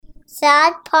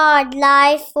Sad Pod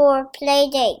Live for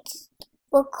Playdates.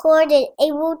 Recorded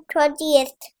April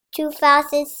 20th,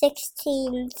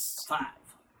 2016. 5,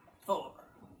 4,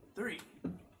 3,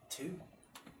 2,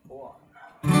 1.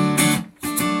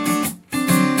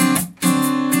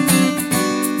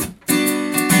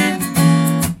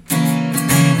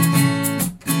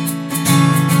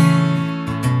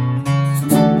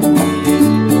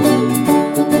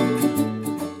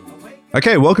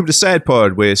 Okay, welcome to Sad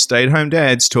Pod, where stay-at-home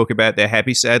dads talk about their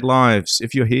happy, sad lives.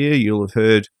 If you're here, you'll have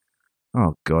heard,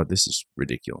 oh God, this is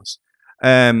ridiculous,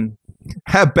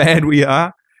 how bad we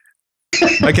are.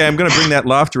 Okay, I'm going to bring that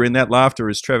laughter in. That laughter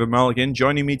is Trevor Mulligan.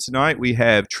 Joining me tonight, we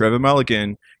have Trevor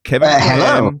Mulligan, Kevin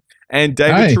Clem, and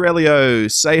David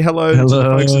Torrelio. Say hello to the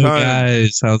folks at home.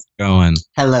 Guys. How's it going?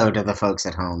 Hello to the folks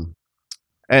at home.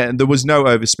 And there was no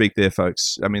overspeak there,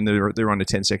 folks. I mean, they're on a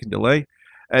 10-second delay.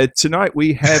 Tonight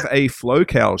we have a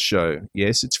Flo-Cal show.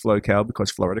 Yes, it's Flo-Cal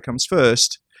because Florida comes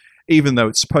first, even though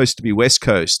it's supposed to be West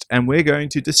Coast. And we're going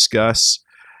to discuss,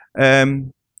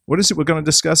 what is it we're going to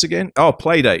discuss again? Oh,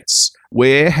 Playdates.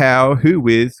 Where, how, who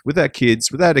with our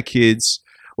kids, without our kids,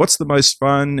 what's the most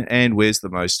fun, and where's the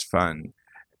most fun?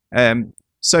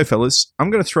 So, fellas,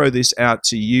 I'm going to throw this out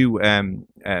to you,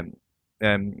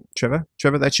 Trevor.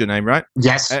 Trevor, that's your name, right?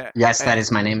 Yes, yes, that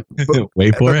is my name.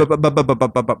 Wait for it.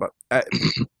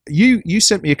 You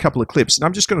sent me a couple of clips, and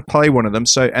I'm just going to play one of them.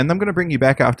 And I'm going to bring you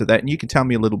back after that, and you can tell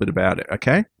me a little bit about it.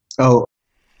 Okay? Oh,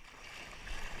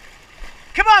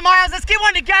 Come on, Miles, let's get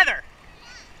one together.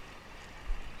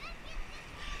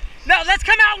 No, let's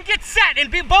come out and get set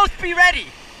and both be ready.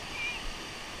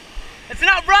 Let's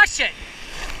not rush it.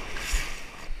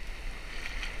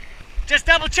 Just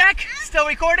double check. Still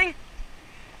recording?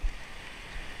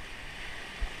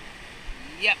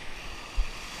 Yep.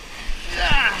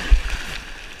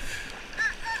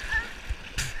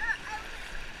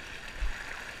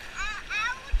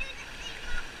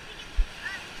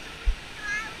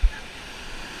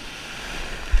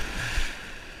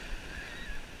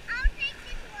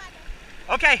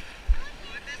 Okay.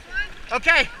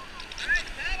 Okay.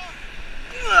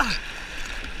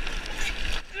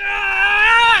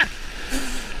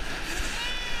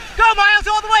 Go, Miles,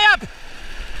 all the way up.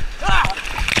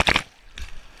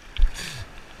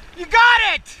 You got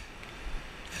it.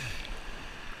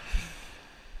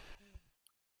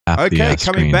 Okay,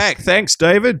 coming back. Thanks,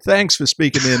 David. Thanks for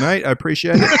speaking there, mate. I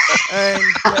appreciate it. And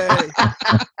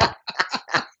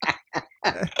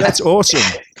that's awesome.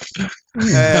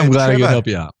 I'm glad I could help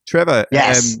you out. Trevor,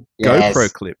 yes.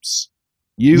 GoPro clips.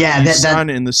 You and your that son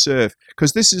in the surf.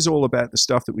 Because this is all about the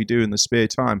stuff that we do in the spare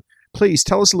time. Please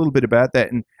tell us a little bit about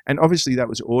that. And obviously that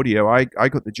was audio. I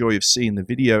got the joy of seeing the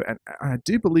video. And I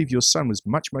do believe your son was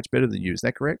much, much better than you. Is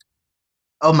that correct?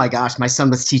 Oh my gosh, my son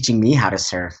was teaching me how to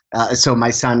surf. So my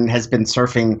son has been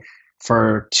surfing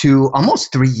for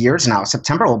almost 3 years now.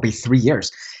 September will be 3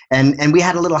 years. And we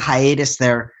had a little hiatus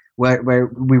there where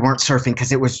we weren't surfing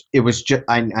because it was just,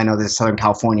 I know this is Southern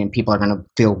California and people are going to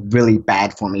feel really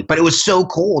bad for me, but it was so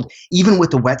cold, even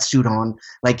with the wetsuit on.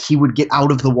 Like, he would get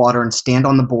out of the water and stand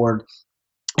on the board,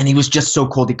 and he was just so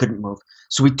cold he couldn't move.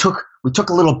 So we took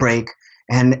a little break,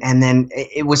 and then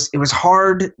it was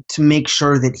hard to make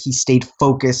sure that he stayed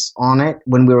focused on it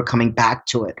when we were coming back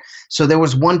to it. So there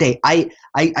was one day I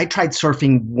tried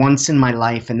surfing once in my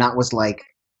life, and that was like,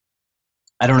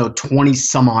 I don't know, 20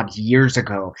 some odd years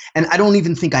ago. And I don't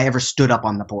even think I ever stood up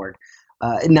on the board.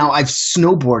 Now, I've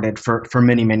snowboarded for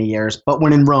many, many years, but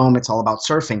when in Rome, it's all about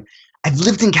surfing. I've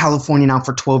lived in California now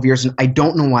for 12 years, and I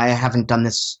don't know why I haven't done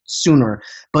this sooner,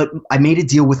 but I made a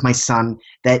deal with my son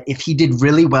that if he did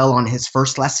really well on his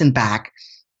first lesson back,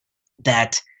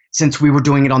 that since we were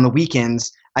doing it on the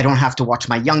weekends, I don't have to watch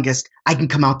my youngest. I can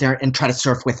come out there and try to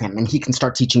surf with him, and he can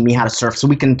start teaching me how to surf, so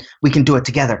we can do it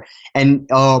together. And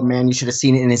oh man, you should have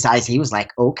seen it in his eyes. He was like,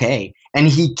 okay. And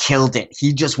he killed it.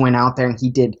 He just went out there and he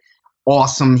did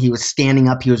awesome. He was standing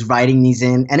up, he was riding these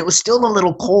in, and it was still a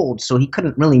little cold, so he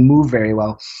couldn't really move very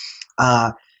well.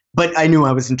 But I knew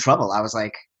I was in trouble. I was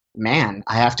like, man,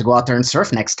 I have to go out there and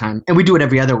surf next time. And we do it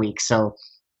every other week. So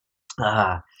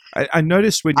I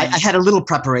noticed when I had a little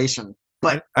preparation.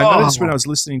 But I noticed when I was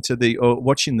listening to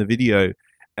watching the video,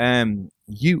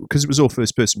 because it was all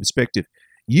first person perspective,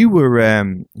 you were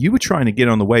trying to get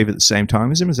on the wave at the same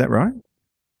time as him. Is that right?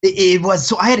 It was.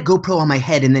 So I had a GoPro on my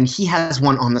head, and then he has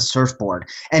one on the surfboard.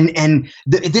 And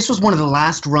this was one of the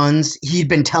last runs. He'd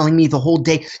been telling me the whole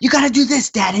day, you got to do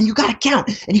this, Dad, and you got to count,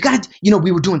 and you got to,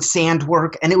 we were doing sand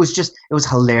work, and it was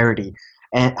hilarity.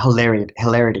 And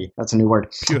hilarity. That's a new word.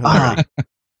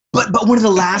 But one of the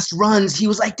last runs, he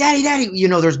was like, Daddy, you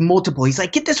know, there's multiple. He's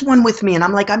like, get this one with me. And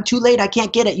I'm like, I'm too late. I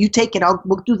can't get it. You take it.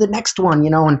 We'll do the next one, you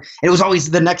know. And it was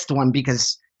always the next one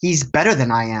because he's better than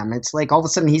I am. It's like all of a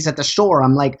sudden he's at the shore.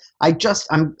 I'm like,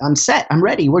 I'm set. I'm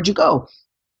ready. Where'd you go?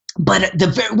 But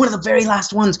one of the very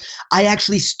last ones, I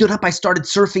actually stood up. I started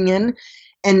surfing in.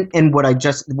 And what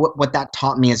that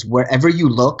taught me is wherever you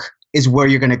look is where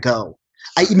you're going to go.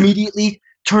 I immediately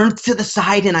turned to the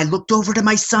side and I looked over to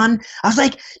my son. I was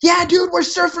like, yeah, dude, we're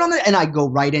surfing on it. And I go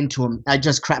right into him. I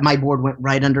just my board went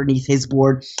right underneath his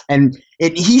board. And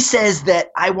he says that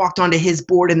I walked onto his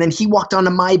board and then he walked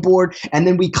onto my board and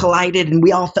then we collided and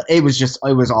we all it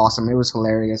was awesome. It was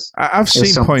hilarious. I've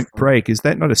seen Point Break. Is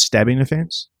that not a stabbing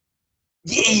offense?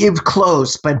 Yeah, it was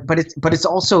close, but it's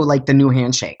also like the new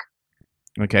handshake.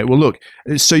 Okay, well, look,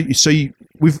 so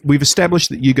we've established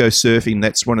that you go surfing.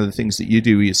 That's one of the things that you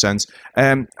do with your sons.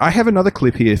 I have another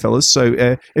clip here, fellas, so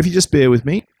if you just bear with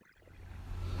me.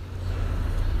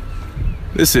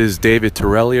 This is David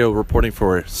Torrelio reporting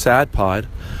for SAHD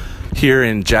here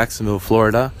in Jacksonville,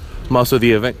 Florida. I'm also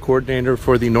the event coordinator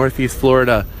for the Northeast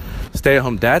Florida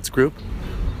Stay-at-Home Dads group.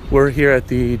 We're here at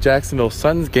the Jacksonville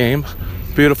Suns game.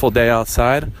 Beautiful day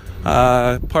outside,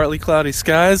 partly cloudy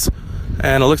skies.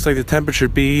 And it looks like the temperature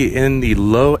be in the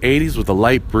low 80s with a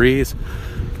light breeze.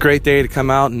 Great day to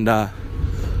come out and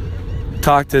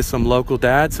talk to some local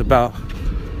dads about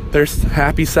their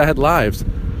happy, sad lives.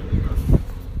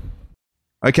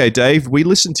 Okay, Dave, we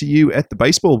listened to you at the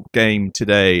baseball game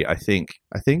today, I think.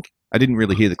 I didn't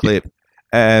really hear the clip.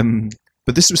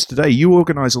 But this was today. You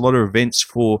organize a lot of events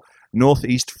for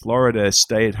Northeast Florida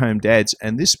stay-at-home dads.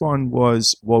 And this one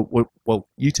was, well,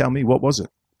 you tell me, what was it?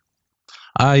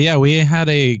 Yeah, we had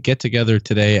a get-together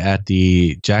today at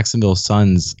the Jacksonville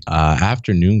Suns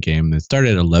afternoon game. It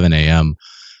started at 11 a.m.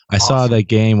 I saw that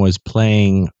game was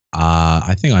playing,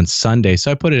 I think, on Sunday,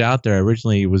 so I put it out there. I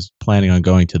originally was planning on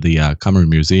going to the Cummer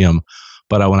Museum,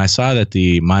 but when I saw that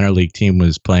the minor league team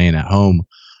was playing at home,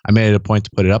 I made it a point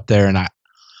to put it up there, and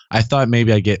I thought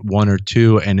maybe I'd get one or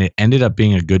two, and it ended up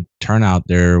being a good turnout.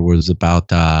 There was about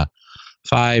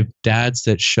 5 dads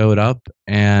that showed up,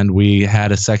 and we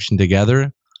had a section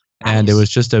together, and it was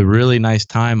just a really nice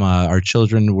time. Our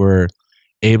children were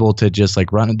able to just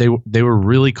like run. They were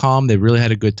really calm. They really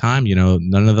had a good time. You know,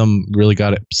 none of them really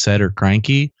got upset or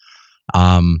cranky.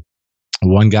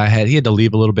 One guy had to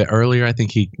leave a little bit earlier. I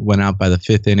think he went out by the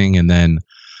 5th inning, and then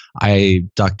I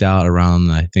ducked out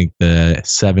around, I think, the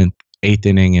 7th, 8th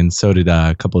inning, and so did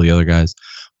a couple of the other guys.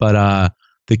 But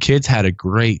the kids had a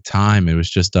great time. It was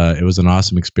just it was an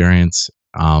awesome experience.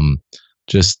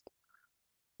 Just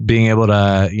being able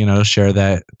to, you know, share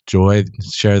that joy,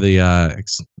 share the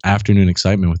afternoon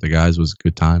excitement with the guys was a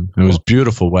good time. It was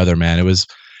beautiful weather, man. It was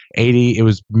 80. It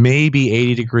was maybe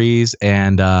 80 degrees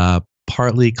and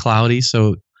partly cloudy.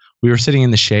 So we were sitting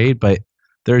in the shade, but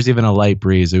there's even a light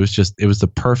breeze. It was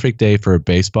the perfect day for a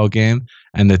baseball game.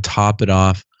 And to top it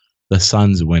off, the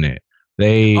Suns win it.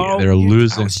 They're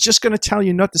losing. I was just going to tell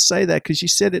you not to say that because you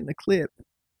said it in the clip,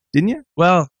 didn't you?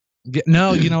 Well,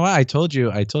 no. You know what? I told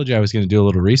you I was going to do a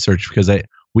little research because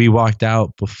we walked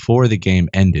out before the game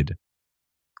ended.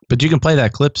 But you can play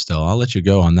that clip still. I'll let you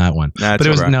go on that one. Nah, but it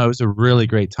was a really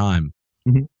great time.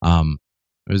 Mm-hmm.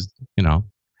 It was, you know.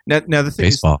 Now the thing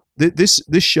baseball. Is,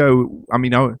 this show. I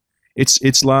mean,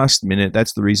 it's last minute.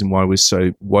 That's the reason why we're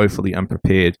so woefully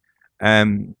unprepared.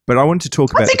 But I wanted to talk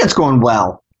about. I think it's going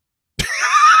well.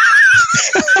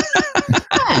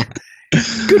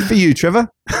 Good for you, Trevor.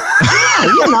 Yeah,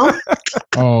 you know.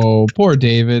 Oh, poor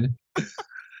David.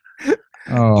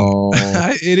 Oh,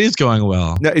 it is going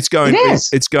well. No, it's going.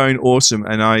 It's going awesome,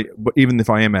 and even if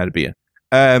I am out of beer.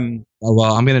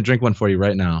 Well, I'm going to drink one for you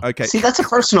right now. Okay. See, that's a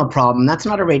personal problem. That's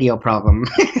not a radio problem.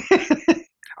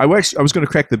 I was going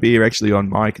to crack the beer actually on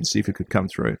mic and see if it could come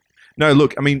through. No,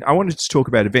 look, I mean, I wanted to talk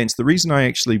about events. The reason I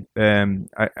actually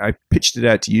I pitched it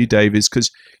out to you, Dave, is because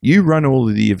you run all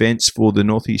of the events for the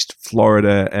Northeast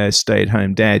Florida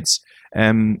stay-at-home dads.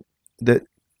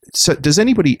 So does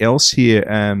anybody else here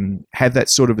have that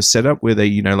sort of a setup where they,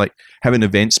 you know, like have an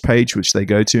events page which they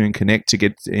go to and connect to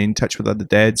get in touch with other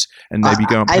dads and maybe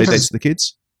go on play dates with the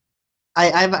kids? I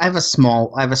have a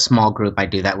small group I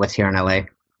do that with here in LA,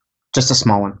 just a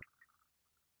small one.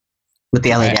 With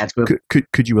the LA Dads group.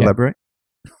 Could you elaborate?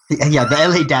 Yeah, the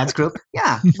LA Dads group.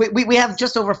 Yeah, we have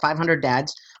just over 500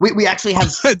 dads. We actually have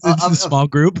a small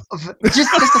group.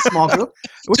 Just a small group.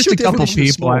 What's just a couple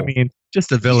people. I mean, just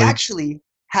a village. We actually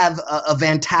have a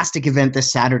fantastic event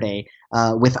this Saturday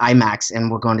with IMAX,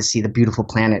 and we're going to see the beautiful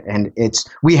planet. And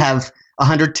we have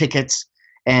 100 tickets,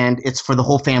 and it's for the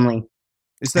whole family.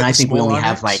 Is that and I think we only IMAX?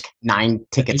 have like 9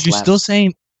 tickets You're left. still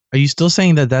saying Are you still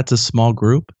saying that that's a small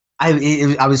group?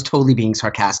 I was totally being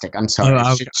sarcastic. I'm sorry.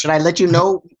 Should I let you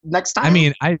know next time? I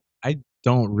mean, I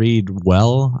don't read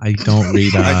well. I don't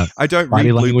read. I don't read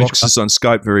blue boxes on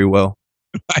Skype very well.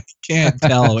 I can't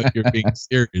tell if you're being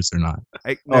serious or not.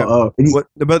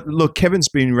 But look, Kevin's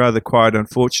been rather quiet,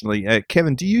 unfortunately.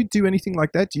 Kevin, do you do anything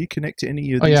like that? Do you connect to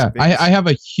any of these events? I have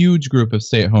a huge group of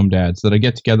stay-at-home dads that I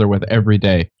get together with every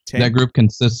day. 10. That group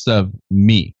consists of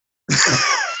me.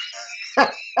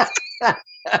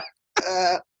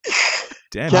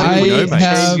 Damn,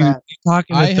 I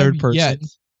talking to third person.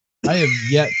 I have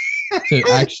yet to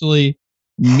actually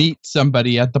meet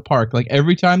somebody at the park. Like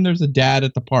every time there's a dad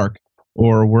at the park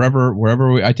or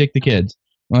wherever I take the kids,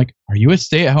 I'm like, "Are you a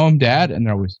stay-at-home dad?" And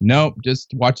they're always, "Nope,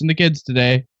 just watching the kids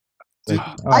today." Like,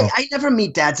 I never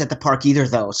meet dads at the park either,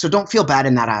 though. So don't feel bad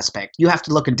in that aspect. You have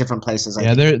to look in different places.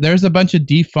 There's a bunch of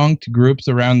defunct groups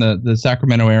around the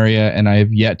Sacramento area, and I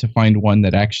have yet to find one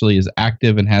that actually is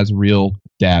active and has real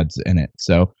dads in it.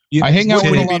 So I hang out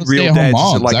with a lot of stay-at-home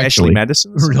moms. Like Ashley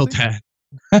Madison, real dad.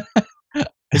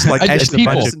 It's like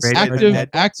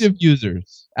active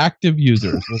users. Active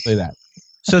users. We'll say that.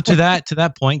 So to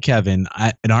that point, Kevin,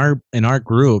 in our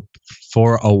group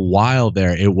for a while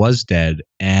there, it was dead,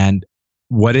 and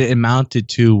what it amounted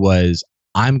to was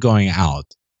I'm going out.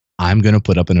 I'm going to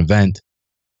put up an event,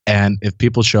 and if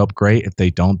people show up, great. If they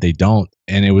don't, they don't.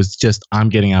 And it was just I'm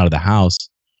getting out of the house,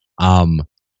 and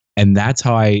that's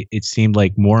how it seemed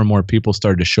like more and more people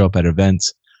started to show up at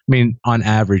events. I mean, on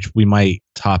average, we might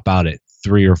top out at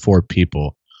 3 or 4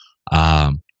 people.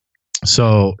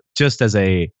 So just as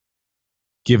a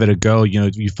give it a go,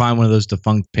 you find one of those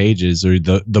defunct pages or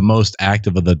the most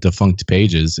active of the defunct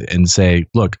pages and say,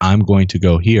 look, I'm going to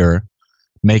go here,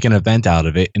 make an event out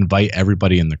of it, invite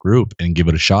everybody in the group and give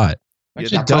it a shot.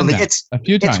 Totally. It's a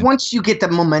few times. It's once you get the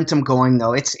momentum going,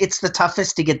 though. It's the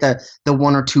toughest to get the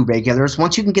 1 or 2 regulars.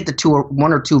 Once you can get the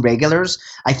 1 or 2 regulars,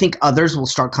 I think others will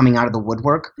start coming out of the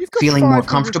woodwork, feeling more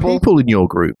comfortable. People in your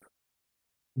group.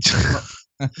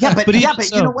 But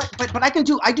you know what? But I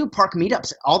do park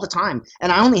meetups all the time,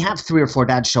 and I only have 3 or 4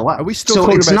 dads show up. Are we still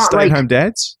talking about stay-at-home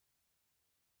dads?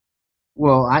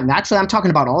 Well, I'm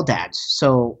talking about all dads.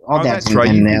 So all dads. That's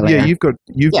right. You've got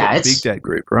a big dad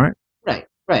group, right?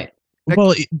 Right.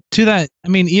 Well, to that, I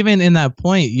mean, even in that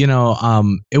point,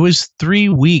 it was 3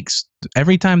 weeks.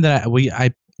 Every time that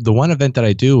the one event that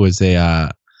I do was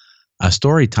a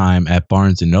story time at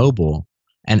Barnes and Noble.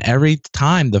 And every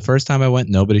time, the first time I went,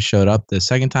 nobody showed up. The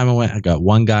second time I went, I got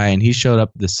one guy, and he showed up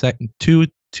the second two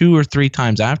or 3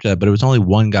 times after that, but it was only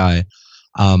one guy.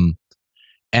 And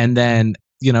then,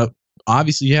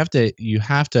 obviously you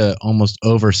have to almost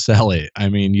oversell it. I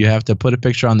mean, you have to put a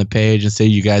picture on the page and say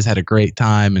you guys had a great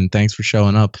time and thanks for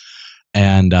showing up.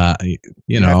 And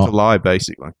you have to lie,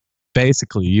 basically.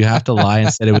 Basically, you have to lie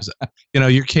and said it was.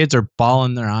 Your kids are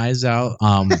bawling their eyes out.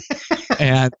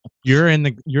 And you're in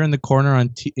the corner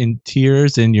in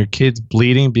tears, and your kid's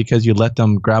bleeding because you let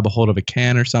them grab a hold of a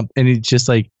can or something. And it's just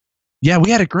like, yeah,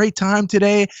 we had a great time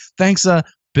today. Thanks,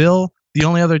 Bill, the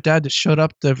only other dad that showed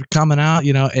up for coming out.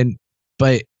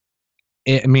 But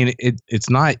it's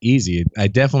not easy.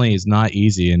 It definitely is not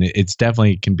easy, and it's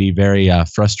definitely can be very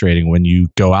frustrating when you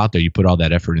go out there. You put all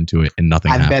that effort into it, and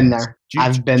nothing happens. I've been there.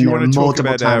 I've been there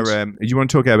multiple times. Do you want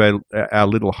to talk about our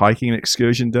little hiking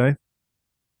excursion day?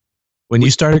 When you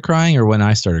started crying, or when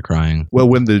I started crying? Well,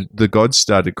 when the gods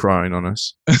started crying on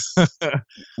us,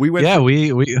 we went. Yeah,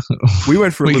 we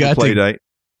went for a little play date.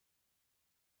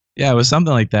 Yeah, it was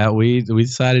something like that. We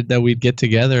decided that we'd get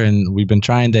together, and we've been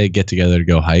trying to get together to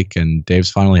go hike. And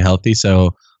Dave's finally healthy,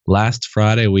 so last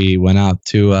Friday we went out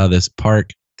to this park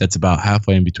that's about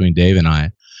halfway in between Dave and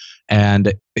I.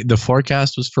 And the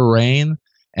forecast was for rain,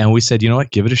 and we said, you know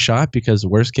what, give it a shot, because the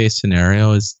worst case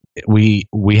scenario is we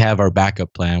have our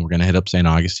backup plan. We're going to hit up St.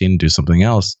 Augustine and do something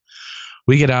else.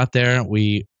 We get out there,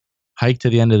 we hike to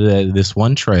the end of this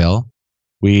one trail.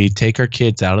 We take our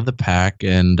kids out of the pack,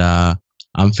 and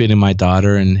I'm feeding my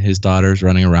daughter, and his daughter's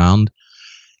running around.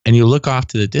 And you look off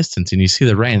to the distance, and you see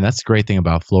the rain. That's the great thing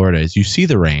about Florida is you see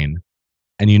the rain,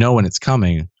 and you know when it's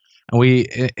coming. And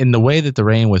in the way that the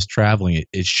rain was traveling,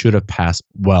 it should have passed.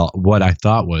 Well, what I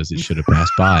thought was it should have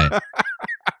passed by.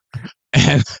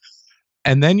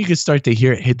 And then you could start to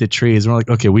hear it hit the trees. And we're like,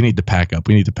 okay, we need to pack up.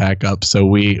 We need to pack up. So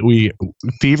we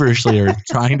feverishly are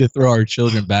trying to throw our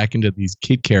children back into these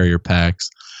kid carrier packs.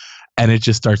 And it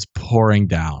just starts pouring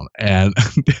down. And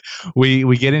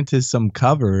we get into some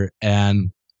cover,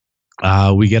 and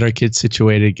we get our kids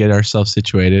situated, get ourselves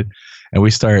situated, and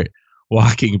we start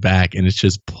walking back, and it's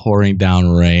just pouring down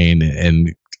rain,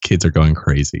 and kids are going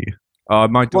crazy.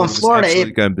 My daughter was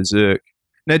absolutely going berserk.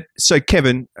 Now, so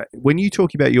Kevin, when you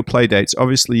talk about your play dates,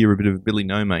 obviously you're a bit of a Billy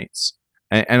No Mates.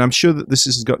 And I'm sure that this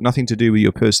has got nothing to do with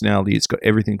your personality. It's got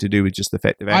everything to do with just the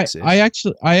fact of access.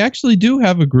 I actually do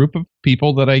have a group of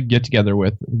people that I get together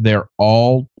with. They're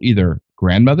all either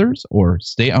grandmothers or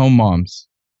stay-at-home moms.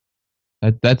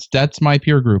 That's my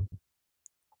peer group.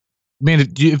 I mean,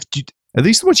 Are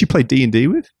these the ones you play D&D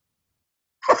with?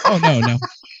 Oh no.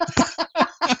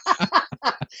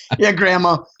 Yeah,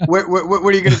 Grandma. What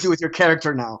are you going to do with your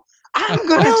character now? I'm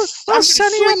going to Sonny, swing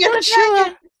I'm at not the sure.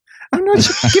 dragon. I'm not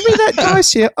sure. Give me that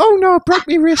dice here. Oh no, I broke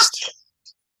my wrist.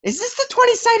 Is this the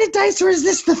 20-sided dice or is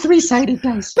this the 3-sided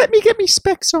dice? Let me get me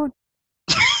specs on.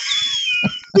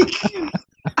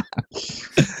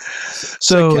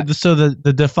 So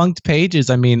the defunct pages.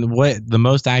 I mean, what the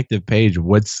most active page?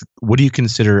 What do you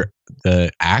consider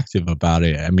the active about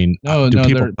it? I mean, do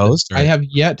people post? Or? I have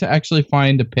yet to actually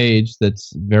find a page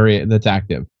that's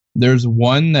active. There's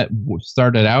one that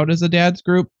started out as a dad's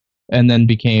group and then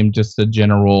became just a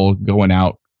general going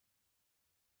out,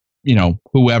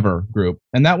 whoever group,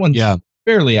 and that one's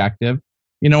fairly active.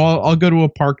 I'll go to a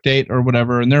park date or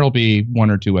whatever, and there'll be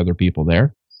one or two other people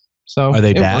there. So are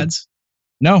they dads?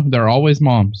 No, they're always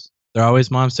moms. They're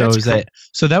always moms. So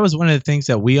that was one of the things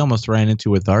that we almost ran into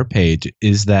with our page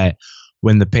is that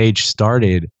when the page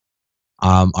started,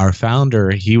 our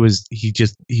founder, he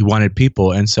wanted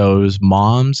people. And so it was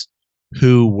moms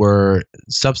who were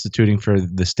substituting for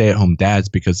the stay-at-home dads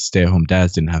because the stay-at-home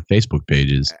dads didn't have Facebook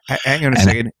pages. Hang on a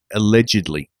second.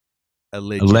 Allegedly.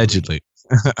 It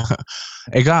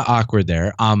got awkward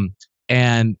there.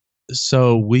 And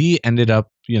so we ended up,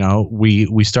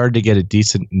 we started to get a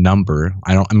decent number.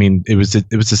 It was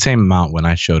the same amount when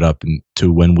I showed up and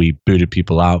to when we booted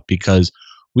people out because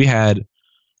we had,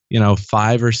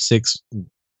 5 or 6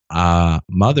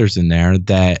 mothers in there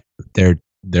that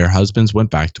their husbands went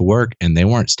back to work and they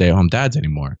weren't stay-at-home dads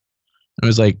anymore. I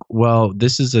was like, well,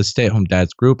 this is a stay-at-home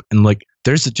dads group, and like,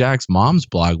 there's the Jack's Moms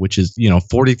blog, which is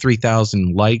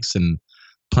 43,000 likes and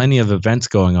plenty of events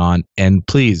going on. And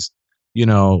please,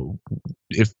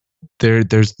 if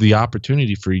there's the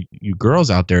opportunity for you girls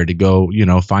out there to go,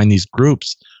 find these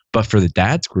groups, but for the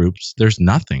dads groups, there's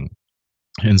nothing.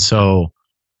 And so,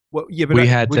 well, yeah, but we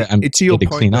had to. It's your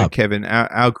point, clean though, up. Kevin.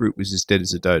 Our group was as dead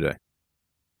as a dodo.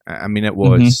 It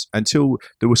was until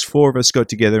there was 4 of us got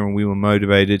together and we were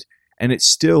motivated. And it's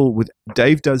still with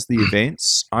Dave does the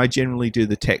events. I generally do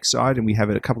the tech side, and we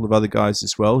have a couple of other guys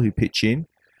as well who pitch in.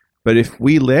 But if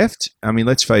we left,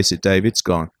 let's face it, Dave, it's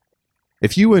gone.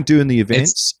 If you weren't doing the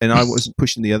events and I wasn't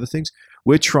pushing the other things,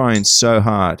 we're trying so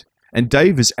hard. And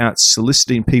Dave is out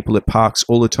soliciting people at parks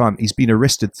all the time. He's been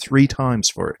arrested 3 times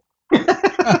for it.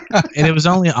 And it was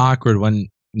only awkward when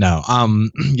you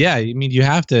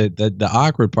have to. The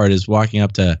awkward part is walking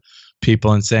up to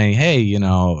people and saying, "Hey, you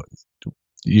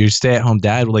stay-at-home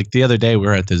dad." Like the other day, we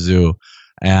were at the zoo,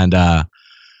 and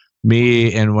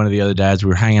me and one of the other dads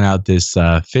were hanging out this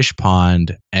fish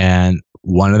pond, and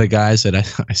one of the guys that I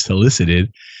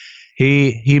solicited,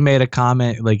 he made a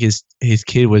comment like his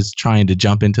kid was trying to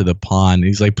jump into the pond.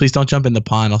 He's like, "Please don't jump in the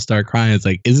pond. I'll start crying." It's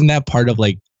like, isn't that part of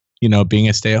like, being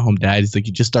a stay-at-home dad? It's like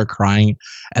you just start crying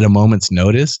at a moment's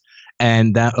notice,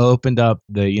 and that opened up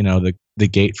the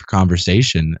gate for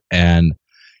conversation. And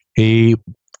he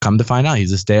come to find out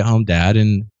he's a stay-at-home dad,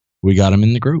 and we got him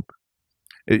in the group.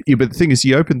 Yeah, but the thing is,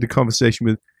 he opened the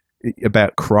conversation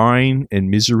about crying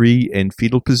and misery and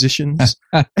fetal positions.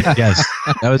 Yes,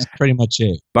 that was pretty much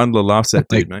it. Bundler laughs at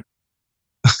dude, mate.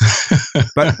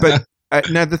 But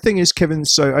now the thing is, Kevin.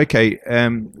 So okay,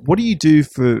 what do you do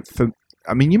for?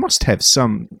 You must have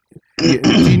some. Do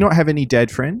you not have any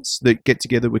dad friends that get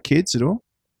together with kids at all?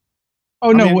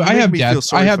 Oh no, I have dad.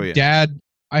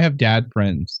 I have dad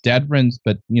friends,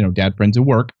 but dad friends at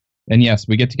work. And yes,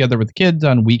 we get together with kids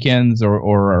on weekends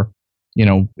or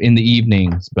in the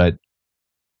evenings. But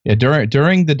yeah,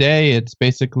 during the day, it's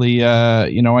basically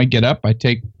I get up, I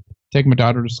take my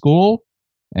daughter to school,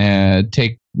 and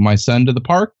take my son to the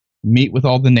park, meet with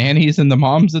all the nannies and the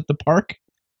moms at the park,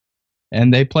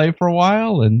 and they play for a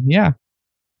while, and yeah.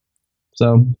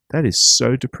 So that is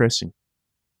so depressing.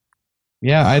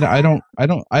 Yeah,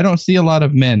 I don't see a lot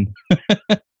of men.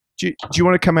 Do you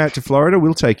want to come out to Florida?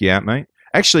 We'll take you out, mate.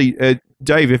 Actually,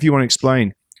 Dave, if you want to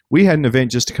explain, we had an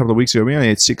event just a couple of weeks ago. We only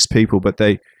had 6 people, but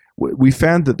we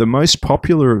found that the most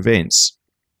popular events,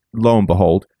 lo and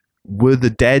behold, were the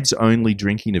dads only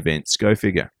drinking events. Go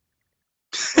figure.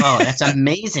 Oh, that's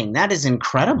amazing. That is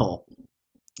incredible.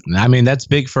 That's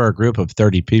big for a group of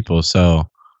 30 people. So,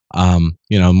 more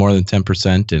than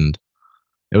 10%, and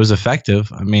it was effective.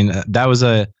 That was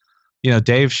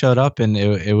Dave showed up, and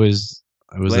it was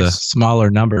It was a smaller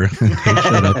number. They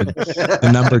showed up and the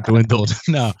number dwindled.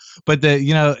 No, but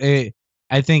I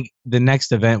think the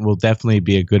next event will definitely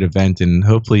be a good event, and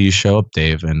hopefully you show up,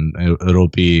 Dave, and it'll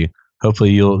be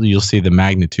hopefully you'll see the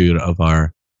magnitude of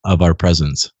our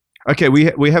presence. Okay,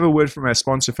 we have a word from our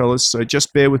sponsor, fellas. So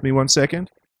just bear with me 1 second.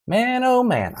 Man, oh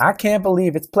man, I can't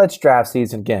believe it's pledge drive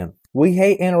season again. We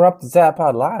hate interrupting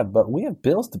ZapPod Live, but we have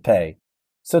bills to pay.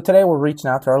 So today we're reaching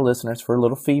out to our listeners for a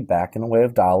little feedback in the way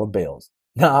of dollar bills.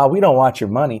 Nah, we don't want your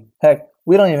money. Heck,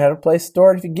 we don't even have a place to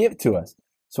store it if you give it to us.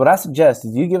 So what I suggest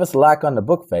is you give us a like on the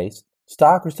book face,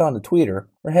 stalk us on the Twitter,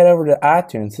 or head over to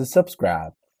iTunes to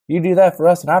subscribe. You do that for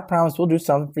us, and I promise we'll do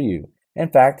something for you. In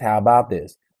fact, how about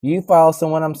this? You follow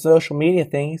someone on social media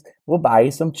things, we'll buy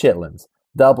you some chitlins.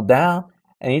 Double down,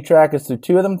 and you track us through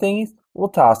 2 of them thingies, we'll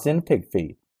toss in a pig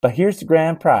feed. But here's the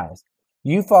grand prize.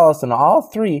 You follow us on all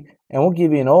 3, and we'll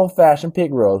give you an old-fashioned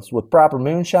pig roast with proper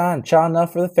moonshine and chaw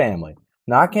enough for the family.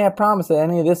 Now, I can't promise that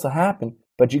any of this will happen,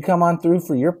 but you come on through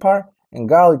for your part, and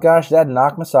golly gosh, that'd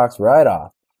knock my socks right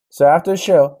off. So after the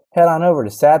show, head on over to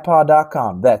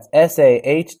SAHDpod.com. That's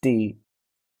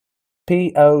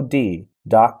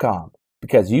SAHDPOD.com,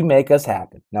 because you make us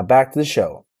happen. Now back to the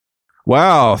show.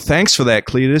 Wow, thanks for that,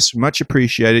 Cletus. Much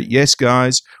appreciated. Yes,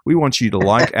 guys, we want you to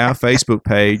like our Facebook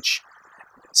page,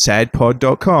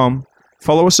 sadpod.com.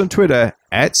 Follow us on Twitter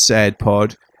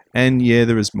 @sadpod. And yeah,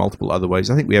 there is multiple other ways.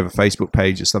 I think we have a Facebook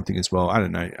page or something as well. I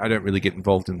don't know. I don't really get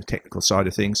involved in the technical side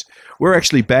of things. We're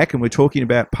actually back and we're talking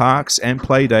about parks and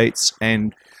play dates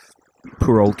and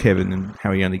poor old Kevin and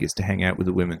how he only gets to hang out with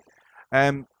the women.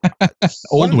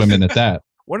 Old women at that.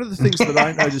 One of the things that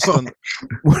I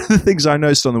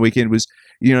noticed on the weekend was,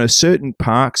 certain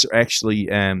parks are actually,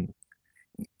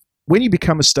 when you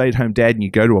become a stay-at-home dad and you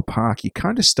go to a park, you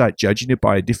kind of start judging it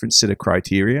by a different set of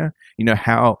criteria.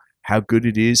 How good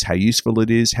it is, how useful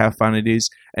it is, how fun it is.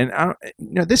 And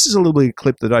this is a little bit of a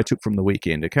clip that I took from the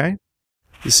weekend, okay?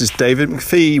 This is David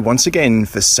McFee once again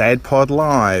for SADPod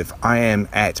Live. I am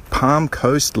at Palm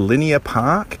Coast Linear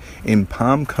Park in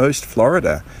Palm Coast,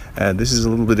 Florida. This is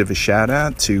a little bit of a shout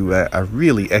out to a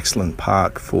really excellent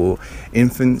park for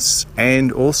infants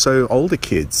and also older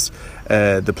kids.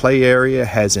 The play area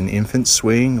has an infant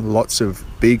swing, lots of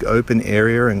big open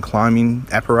area and climbing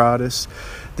apparatus.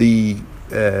 The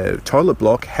toilet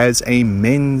block has a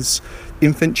men's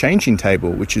infant changing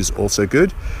table, which is also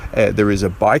good. There is a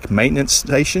bike maintenance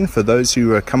station for those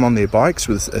who come on their bikes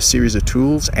with a series of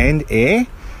tools and air.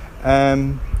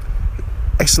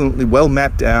 Excellently well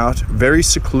mapped out, very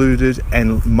secluded,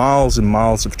 and miles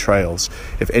of trails.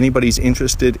 If anybody's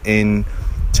interested in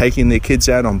taking their kids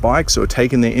out on bikes or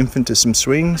taking their infant to some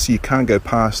swings, you can't go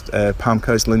past Palm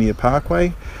Coast Linear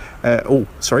Parkway.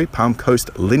 Palm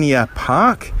Coast Linear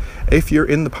Park if you're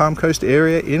in the Palm Coast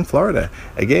area in Florida.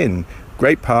 Again,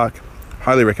 great park,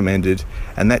 highly recommended.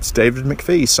 And that's David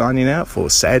McFee signing out for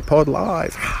SADPod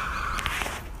Live.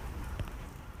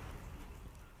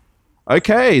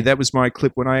 Okay, that was my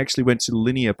clip when I actually went to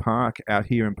Linear Park out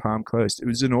here in Palm Coast. It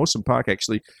was an awesome park,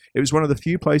 actually. It was one of the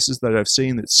few places that I've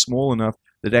seen that's small enough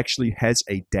that actually has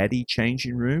a daddy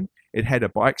changing room. It had a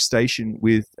bike station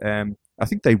with, I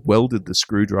think they welded the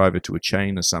screwdriver to a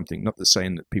chain or something. Not to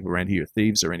saying that people around here are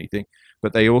thieves or anything,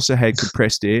 but they also had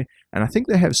compressed air. And I think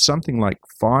they have something like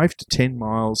 5 to 10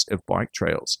 miles of bike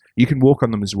trails. You can walk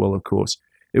on them as well, of course.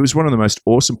 It was one of the most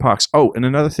awesome parks. Oh, and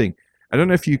another thing. I don't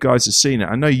know if you guys have seen it.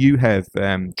 I know you have,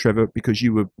 Trevor, because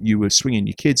you were swinging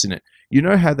your kids in it. You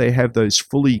know how they have those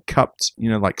fully cupped,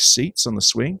 like seats on the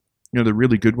swing? The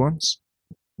really good ones?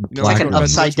 It's like an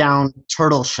upside-down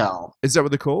turtle shell. Is that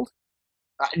what they're called?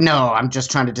 No, I'm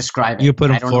just trying to describe it. You put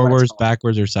them forwards,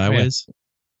 backwards, or sideways?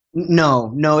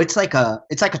 No, it's like a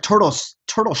turtle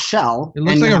shell. It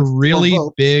looks like a really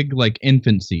big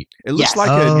infant seat. It looks like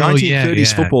a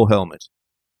 1930s football helmet.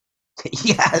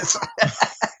 Yes.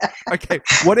 Okay,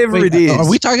 whatever it is. Are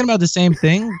we talking about the same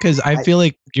thing? Because I feel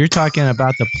like you're talking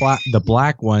about the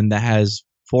black one that has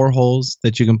 4 holes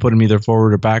that you can put them either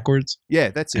forward or backwards. Yeah,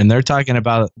 that's it. And they're talking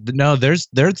about there's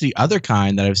the other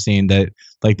kind that I've seen that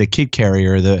like the kid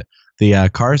carrier, the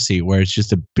car seat where it's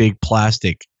just a big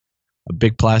plastic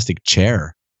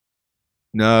chair.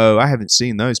 No, I haven't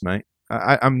seen those, mate.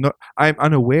 I'm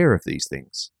unaware of these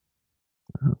things.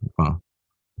 Well,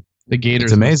 the Gators,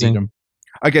 it's amazing.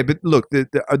 Okay, but look, the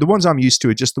ones I'm used to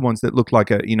are just the ones that look like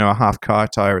a half car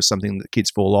tire or something that kids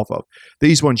fall off of.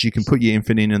 These ones you can put your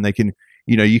infant in and they can,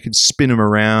 you can spin them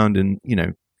around and,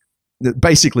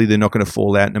 basically they're not going to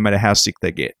fall out no matter how sick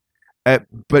they get.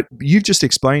 But you've just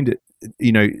explained it.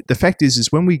 The fact is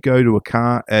when we go to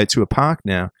a park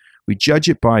now, we judge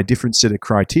it by a different set of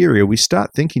criteria. We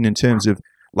start thinking in terms of,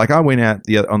 like I went out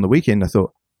on the weekend, I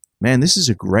thought, man, this is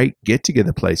a great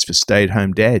get-together place for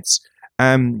stay-at-home dads.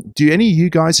 Do any of you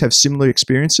guys have similar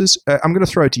experiences? I'm going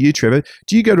to throw it to you, Trevor.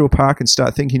 Do you go to a park and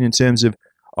start thinking in terms of,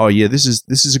 oh yeah, this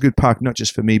is a good park, not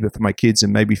just for me, but for my kids,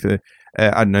 and maybe for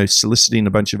I don't know, soliciting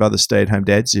a bunch of other stay-at-home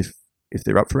dads if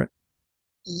they're up for it?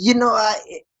 You know,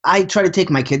 I try to take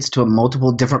my kids to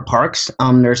multiple different parks.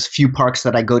 There's a few parks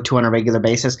that I go to on a regular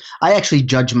basis. I actually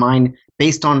judge mine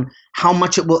based on how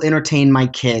much it will entertain my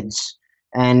kids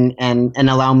and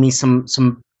allow me some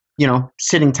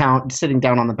sitting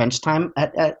down on the bench time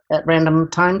at random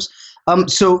times.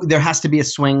 So there has to be a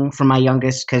swing for my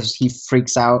youngest because he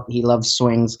freaks out. He loves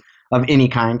swings of any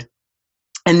kind.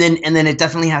 And then it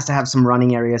definitely has to have some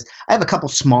running areas. I have a couple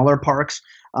smaller parks,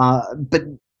 but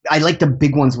I like the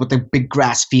big ones with the big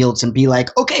grass fields and be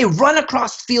like, okay, run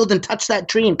across the field and touch that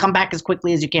tree and come back as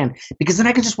quickly as you can, because then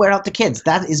I can just wear out the kids.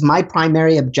 That is my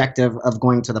primary objective of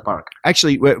going to the park.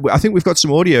 Actually, I think we've got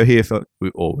some audio here for.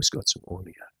 We've always got some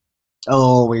audio.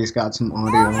 Always got some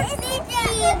audio.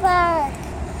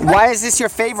 Why is this your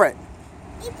favorite?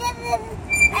 Because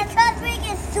we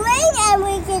can swing and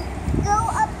we can go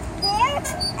up there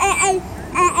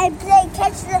and play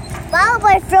catch the ball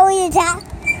by throwing it down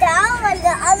and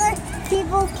the other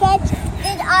people catch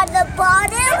it on the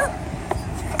bottom.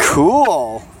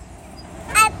 Cool.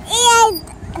 And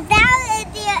down in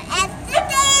the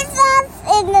yesterday's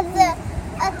in the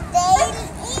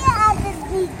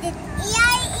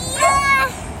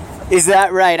Is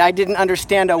that right? I didn't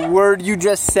understand a word you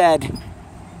just said.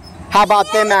 How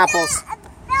about them apples?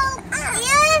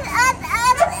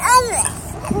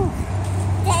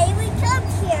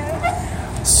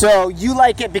 So you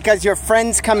like it because your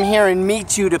friends come here and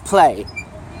meet you to play?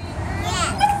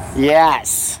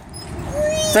 Yes.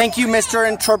 Thank you, Mr.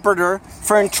 Interpreter,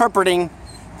 for interpreting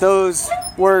those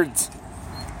words.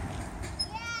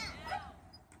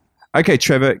 Okay,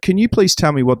 Trevor, can you please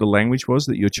tell me what the language was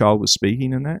that your child was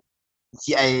speaking in that?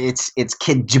 Yeah, it's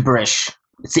kid gibberish.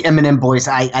 It's the Eminem voice.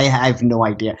 I have no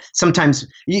idea. Sometimes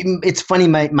it's funny.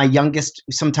 My youngest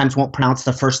sometimes won't pronounce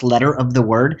the first letter of the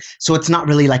word, so it's not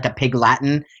really like a Pig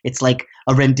Latin. It's like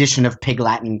a rendition of Pig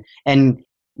Latin, and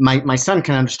my son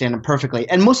can understand it perfectly,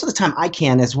 and most of the time I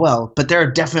can as well. But there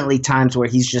are definitely times where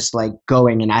he's just like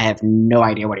going, and I have no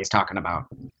idea what he's talking about.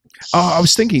 Oh, I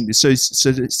was thinking. So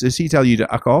does he tell you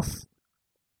to uck off?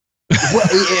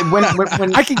 When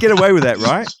I can get away with that,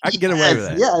 right? I can get away with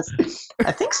that. Yes,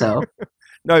 I think so.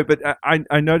 No, but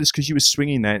I noticed because you were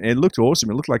swinging that, and it looked awesome.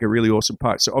 It looked like a really awesome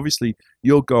park. So obviously,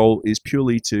 your goal is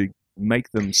purely to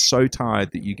make them so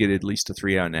tired that you get at least a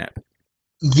 3-hour nap.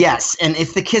 Yes, and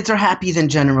if the kids are happy, then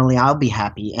generally I'll be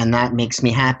happy, and that makes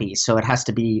me happy. So it has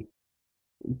to be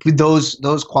those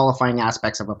qualifying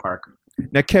aspects of a park.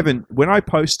 Now, Kevin, when I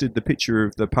posted the picture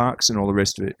of the parks and all the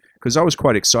rest of it, because I was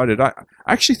quite excited, I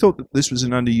actually thought that this was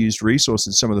an underused resource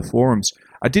in some of the forums.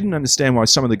 I didn't understand why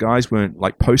some of the guys weren't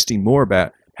like posting more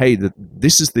about, hey,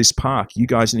 this is this park. You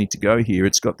guys need to go here.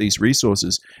 It's got these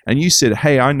resources. And you said,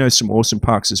 hey, I know some awesome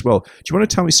parks as well. Do you want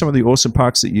to tell me some of the awesome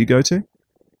parks that you go to?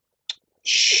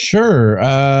 Sure.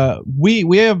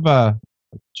 We have,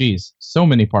 so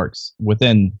many parks.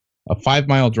 Within a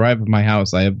 5-mile drive of my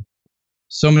house, I have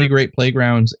so many great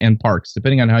playgrounds and parks,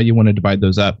 depending on how you want to divide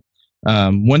those up.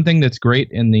 One thing that's great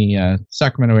in the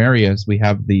Sacramento area is we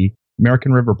have the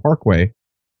American River Parkway.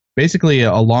 Basically,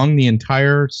 along the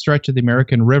entire stretch of the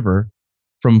American River,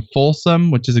 from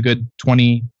Folsom, which is a good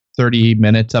 20, 30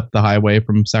 minutes up the highway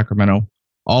from Sacramento,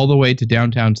 all the way to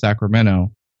downtown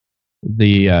Sacramento,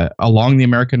 along the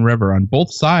American River on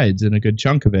both sides, and a good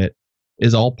chunk of it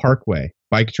is all parkway.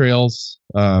 Bike trails,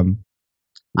 lots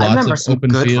of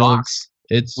open fields. Rocks.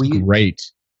 It's great.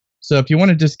 So if you want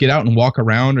to just get out and walk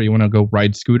around, or you want to go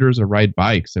ride scooters or ride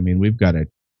bikes, I mean, we've got it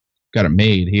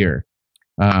made here.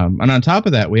 And on top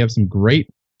of that, we have some great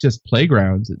just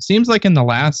playgrounds. It seems like in the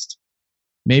last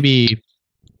maybe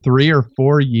 3 or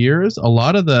 4 years, a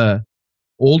lot of the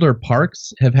older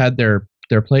parks have had their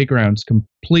playgrounds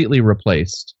completely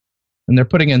replaced, and they're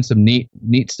putting in some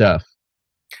neat stuff.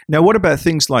 Now, what about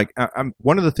things like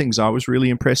one of the things I was really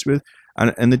impressed with,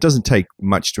 and it doesn't take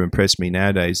much to impress me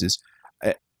nowadays, is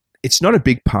it's not a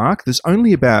big park. There's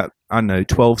only about,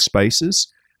 12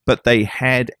 spaces, but they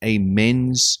had a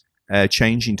men's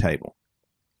changing table.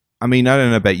 I mean, I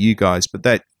don't know about you guys, but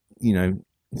that,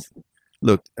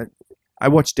 look, I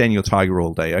watch Daniel Tiger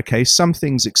all day, okay? Some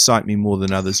things excite me more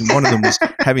than others, and one of them was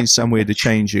having somewhere to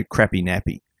change your crappy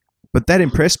nappy. But that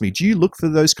impressed me. Do you look for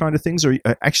those kind of things? Or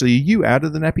actually, are you out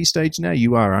of the nappy stage now?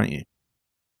 You are, aren't you?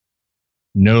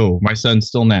 No, my son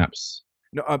still naps.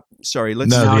 No, sorry.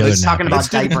 Let's talking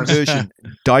about diapers.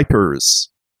 Diapers.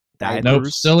 Nope,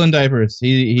 still in diapers.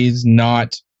 He's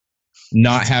not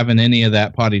not having any of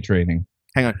that potty training.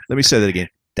 Hang on, let me say that again.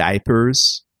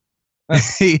 Diapers.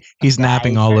 He's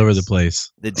napping all over the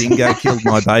place. The dingo killed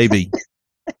my baby.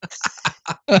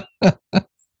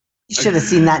 You should have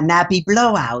seen that nappy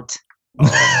blowout.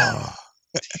 Oh.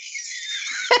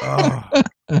 Oh.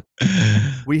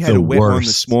 We had a wet one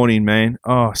this morning, man.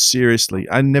 Oh, seriously.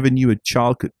 I never knew a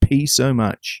child could pee so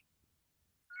much.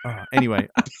 Oh, anyway.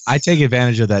 I take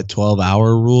advantage of that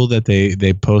 12-hour rule that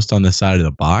they post on the side of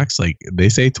the box. Like, they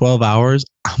say 12 hours.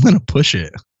 I'm going to push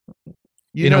it.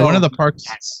 You know, one of the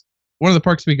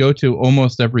parks we go to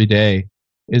almost every day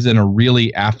is in a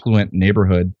really affluent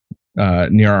neighborhood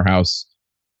near our house.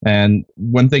 And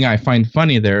one thing I find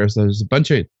funny there is there's a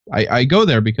bunch of I go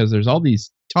there because there's all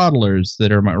these toddlers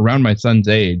that are around my son's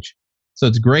age. So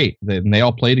it's great. And they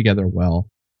all play together well.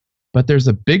 But there's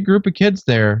a big group of kids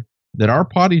there that are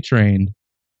potty trained,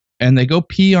 and they go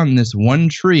pee on this one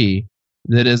tree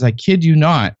that is, I kid you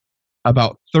not,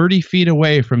 about 30 feet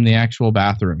away from the actual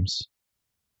bathrooms.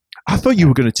 I thought you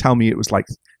were going to tell me it was like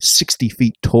 60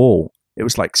 feet tall. It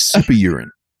was like super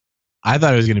urine. I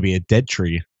thought it was going to be a dead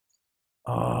tree.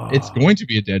 Oh. It's going to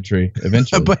be a dead tree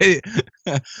eventually. But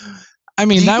I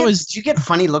mean, do you get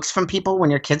funny looks from people when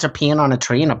your kids are peeing on a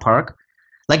tree in a park?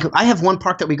 Like, I have one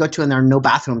park that we go to and there are no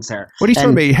bathrooms there. What are you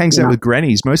talking about? He hangs out with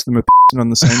grannies. Most of them are on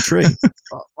the same tree.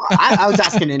 I was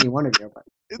asking any one of you. But.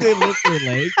 They lift their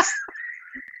legs.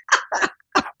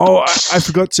 Oh, I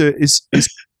forgot to.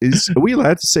 Are we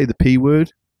allowed to say the P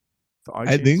word?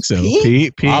 I think so.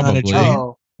 Pee on a tree.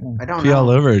 Oh, I don't know. Pee all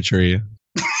over a tree.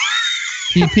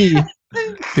 Pee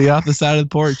off the side of the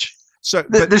porch. So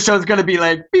the show's gonna be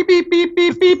like beep beep beep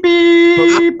beep beep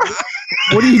beep.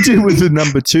 What do you do with the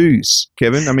number twos,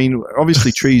 Kevin? I mean,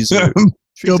 obviously trees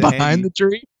go behind the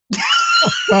tree.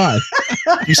 Oh, God.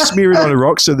 You smear it on a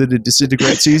rock so that it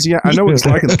disintegrates easier. I know what it's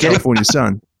like in the California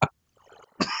sun.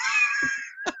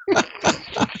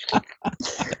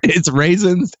 It's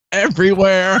raisins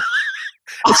everywhere.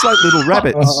 It's like little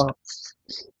rabbits.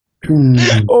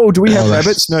 Oh, do we have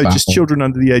rabbits? No, just children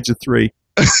under the age of 3.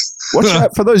 Watch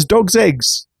out for those dogs'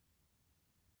 eggs.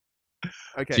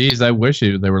 Okay. Jeez, I wish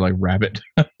they were like rabbit.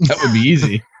 That would be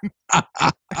easy.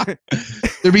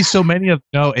 There'd be so many of.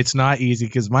 No, it's not easy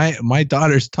because my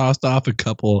daughter's tossed off a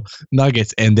couple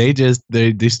nuggets and they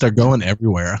start going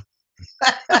everywhere.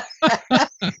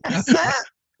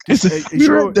 Is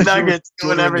your nuggets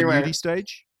going everywhere? In the nudie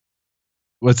stage?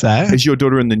 What's that? Is your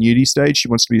daughter in the nudie stage? She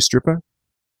wants to be a stripper?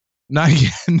 Not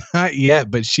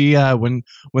yet. But she, when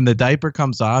the diaper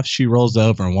comes off, she rolls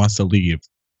over and wants to leave.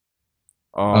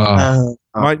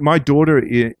 My daughter,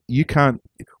 you can't.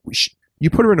 You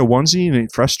put her in a onesie and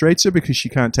it frustrates her because she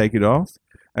can't take it off.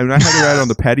 And I had her out on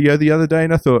the patio the other day,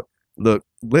 and I thought, look,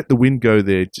 let the wind go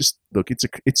there. Just look,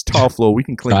 it's tile floor. We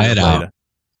can clean it later.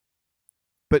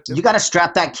 But you got to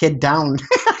strap that kid down.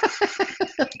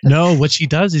 No, what she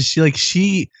does is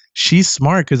she's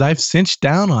smart because I've cinched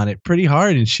down on it pretty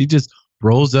hard, and she just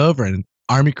rolls over and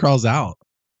army crawls out.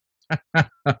 I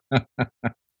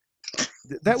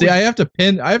have to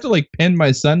pin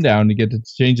my son down to get to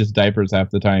change his diapers half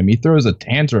the time. He throws a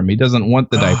tantrum. He doesn't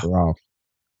want the diper off.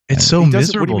 It's so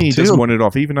miserable. What do you mean he doesn't want it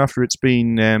off, even after it's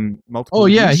been multiple? Oh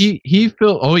yeah, years? he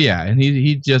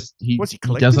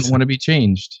doesn't want to be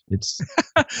changed. It's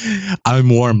I'm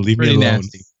warm. Leave me alone.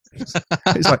 Nasty.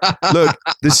 He's like, look,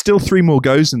 there's still 3 more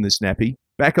goes in this nappy.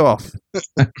 Back off.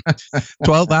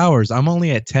 12 hours. I'm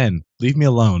only at 10. Leave me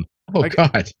alone. Oh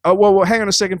God. Oh well, hang on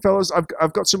a second, fellas.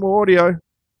 I've got some more audio.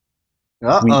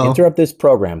 We interrupt this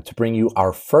program to bring you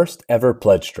our first ever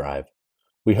pledge drive.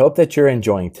 We hope that you're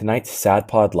enjoying tonight's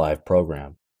SADPod Live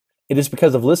program. It is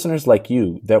because of listeners like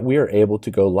you that we are able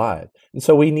to go live, and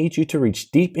so we need you to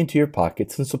reach deep into your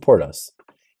pockets and support us.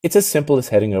 It's as simple as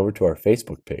heading over to our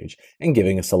Facebook page and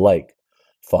giving us a like,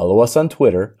 follow us on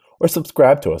Twitter, or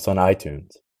subscribe to us on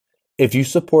iTunes. If you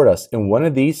support us in one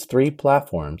of these 3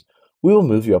 platforms, we will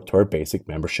move you up to our basic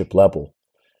membership level.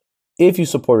 If you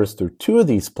support us through 2 of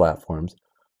these platforms,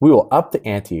 we will up the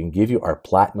ante and give you our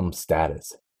platinum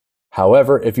status.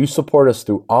 However, if you support us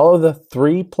through all of the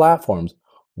 3 platforms,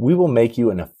 we will make you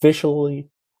an officially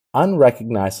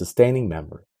unrecognized sustaining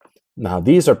member. Now,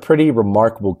 these are pretty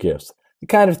remarkable gifts, the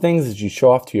kind of things that you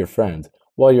show off to your friends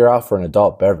while you're out for an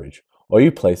adult beverage, or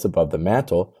you place above the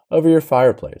mantle over your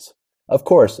fireplace. Of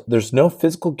course, there's no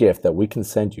physical gift that we can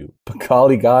send you, but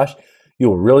golly gosh, you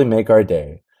will really make our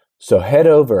day. So head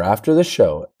over after the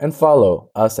show and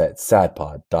follow us at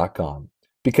sadpod.com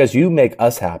because you make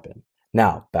us happen.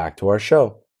 Now, back to our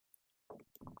show.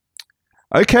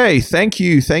 Okay, thank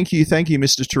you,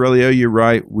 Mr. Torrelio. You're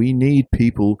right. We need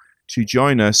people to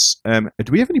join us.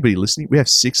 Do we have anybody listening? We have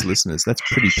 6 listeners. That's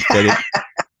pretty pathetic.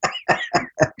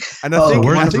 And I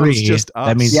think three. it's just us.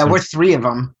 That means Yeah, we're 3 of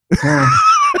them.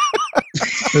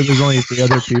 so there's only 3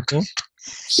 other people.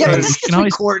 Yeah, So but this gets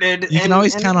recorded. You can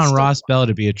always count on Ross Bell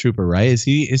to be a trooper, right? Is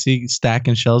he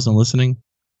stacking shells and listening?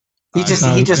 He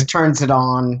just turns it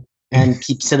on and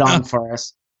keeps it on for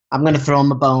us. I'm going to throw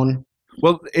him a bone.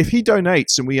 Well, if he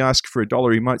donates and we ask for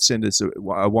 $1, he might send us a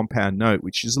 £1 note,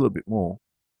 which is a little bit more.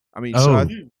 I mean,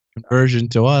 conversion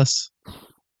to us.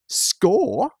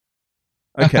 Score.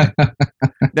 Okay.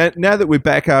 now that we're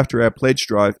back after our pledge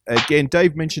drive, again,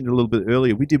 Dave mentioned a little bit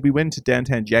earlier. We went to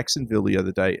downtown Jacksonville the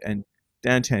other day, and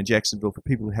downtown Jacksonville, for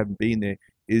people who haven't been there,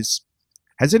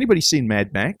 has anybody seen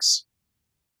Mad Max?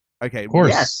 Okay, of course.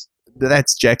 Yes.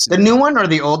 That's Jacksonville. The new one or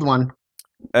the old one?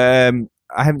 I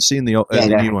haven't seen the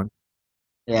new one.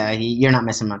 Yeah, you're not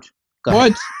missing much. Go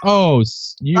What? ahead. Oh,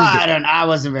 I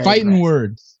wasn't very fighting impressed.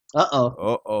 words.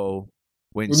 Uh-oh.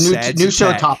 When New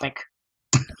show topic.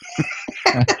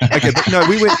 Okay, but no,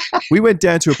 we went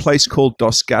down to a place called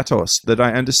Dos Gatos that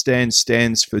I understand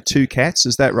stands for 2 cats.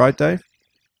 Is that right, Dave?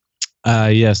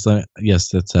 Yes,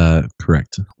 that's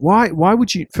correct. Why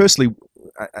would you? Firstly,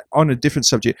 on a different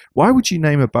subject, why would you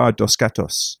name a bar Dos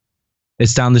Gatos?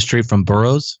 It's down the street from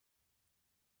Burroughs.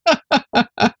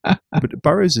 But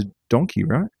Burroughs a donkey,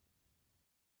 right?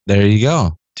 There you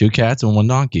go. 2 cats and 1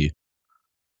 donkey.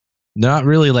 Not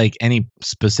really like any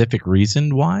specific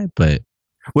reason why, but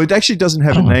well, it actually doesn't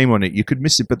have a name on it. You could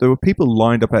miss it, but there were people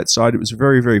lined up outside. It was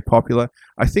very, very popular.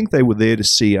 I think they were there to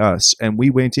see us, and we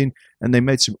went in, and they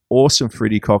made some awesome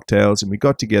fruity cocktails, and we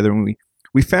got together, and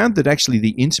we found that actually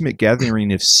the intimate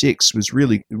gathering of 6 was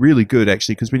really, really good,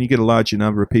 actually, because when you get a larger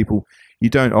number of people, you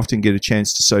don't often get a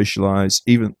chance to socialize,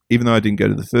 even though I didn't go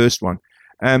to the first one.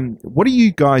 What do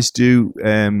you guys do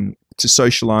to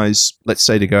socialize, let's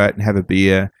say to go out and have a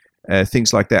beer,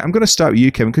 things like that? I'm going to start with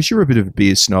you, Kevin, because you're a bit of a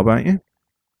beer snob, aren't you?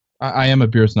 I am a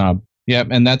beer snob. Yeah,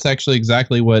 and that's actually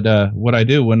exactly what I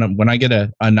do when I get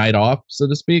a night off, so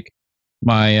to speak.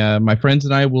 My friends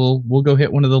and I will go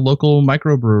hit one of the local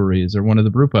microbreweries or one of the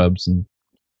brew pubs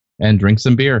and drink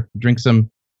some beer, drink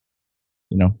some,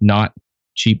 not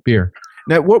cheap beer.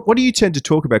 Now, what do you tend to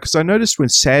talk about? Because I noticed when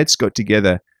SAHDs got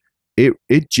together,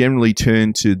 it generally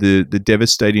turned to the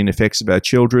devastating effects of our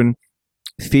children,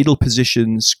 fetal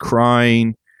positions,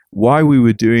 crying, why we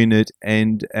were doing it,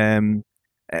 and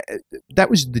that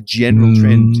was the general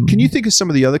trend. Can you think of some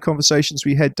of the other conversations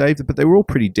we had, Dave? But they were all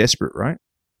pretty desperate, right?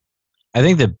 I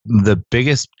think the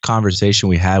biggest conversation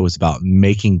we had was about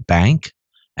making bank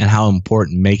and how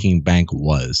important making bank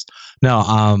was. No,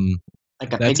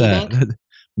 like a piggy bank?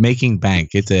 Making bank.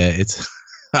 It's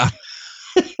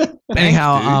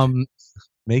anyhow,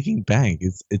 making bank.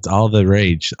 It's all the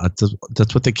rage.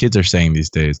 That's what the kids are saying these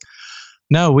days.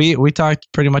 No, we talked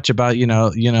pretty much about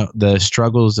the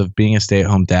struggles of being a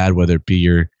stay-at-home dad, whether it be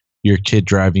your kid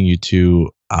driving you to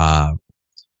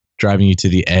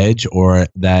the edge, or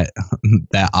that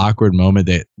awkward moment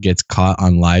that gets caught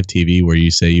on live TV where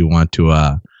you say you want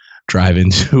to drive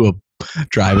into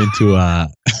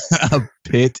a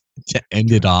pit to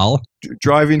end it all.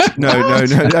 No,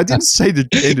 I didn't say to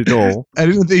end it all. I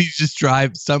didn't think you just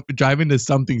drive into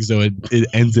something so it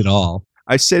ends it all.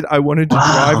 I said I wanted to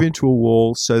drive into a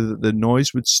wall so that the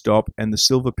noise would stop and the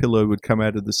silver pillow would come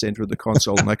out of the center of the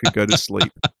console and I could go to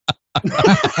sleep.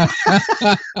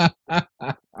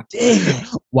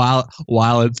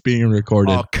 while it's being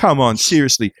recorded. Oh, come on,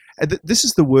 seriously. This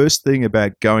is the worst thing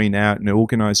about going out and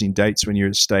organizing dates when you're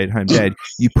a stay-at-home dad.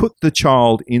 You put the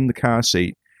child in the car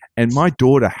seat, and my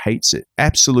daughter hates it,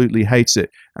 absolutely hates it.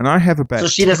 And I have about... So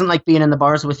she doesn't like being in the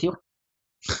bars with you?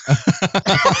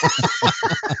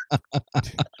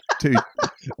 Dude.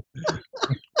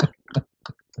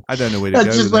 I don't know where to go.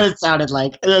 That's just what it sounded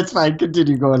like. That's fine.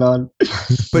 Continue going on.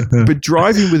 But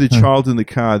driving with a child in the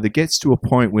car, that gets to a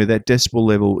point where that decibel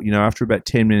level, after about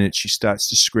 10 minutes, she starts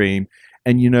to scream.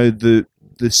 And, the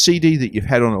CD that you've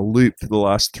had on a loop for the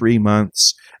last 3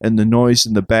 months and the noise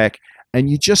in the back, and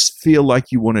you just feel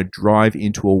like you want to drive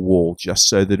into a wall just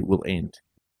so that it will end.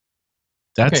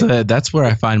 That's where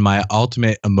I find my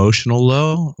ultimate emotional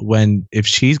low, if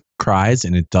she cries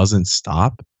and it doesn't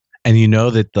stop, and you know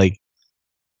that like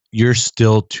you're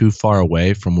still too far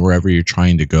away from wherever you're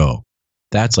trying to go.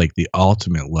 That's like the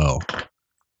ultimate low,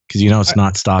 because it's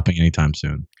not stopping anytime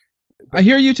soon. I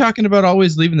hear you talking about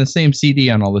always leaving the same CD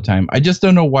on all the time. I just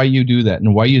don't know why you do that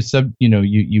and why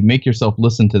you make yourself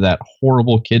listen to that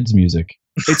horrible kids music.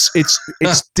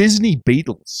 It's Disney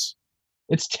Beatles.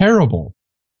 It's terrible.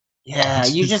 Yeah,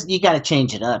 you got to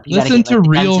change it up. You listen to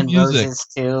real Guns N' music Roses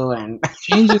too, and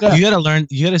change it up. You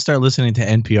got to start listening to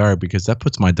NPR, because that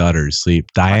puts my daughter to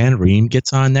sleep. Diane Rehm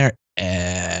gets on there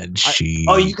And she.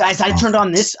 Oh, you guys! I turned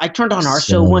on our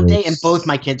show one day, and both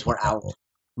my kids were out.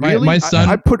 Really? My son.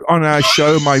 I put on our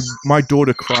show. My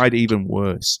daughter cried even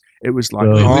worse. It was like,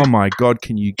 Really? oh my God,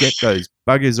 can you get those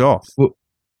buggers off?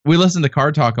 We listen to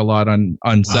Car Talk a lot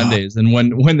on Sundays, and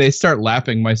when they start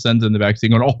laughing, my son's in the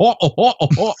backseat going,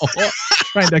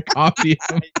 trying to copy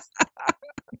him.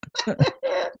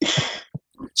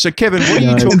 So, Kevin, what do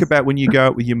you talk about when you go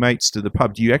out with your mates to the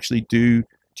pub? Do you actually do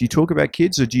you talk about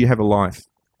kids, or do you have a life?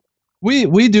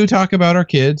 We do talk about our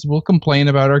kids. We'll complain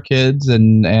about our kids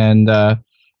and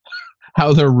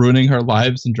how they're ruining our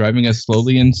lives and driving us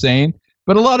slowly insane.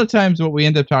 But a lot of times, what we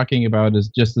end up talking about is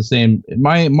just the same.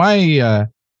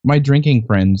 My drinking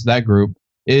friends, that group,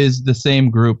 is the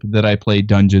same group that I play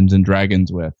Dungeons and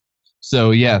Dragons with.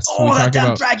 So yes, that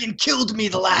damn dragon killed me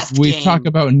the last game. We talk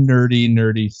about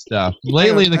nerdy stuff.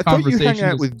 Lately, the conversation. I thought you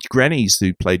hung out with grannies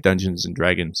who play Dungeons and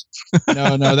Dragons.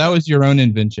 No, that was your own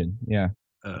invention. Yeah.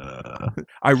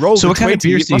 I rolled. So what kind of 20,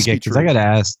 beers do you get? Because I got to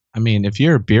ask. I mean, if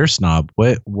you're a beer snob,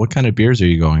 what kind of beers are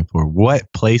you going for? What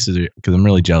places? Because I'm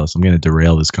really jealous. I'm going to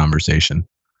derail this conversation.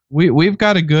 We've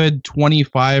got a good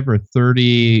 25 or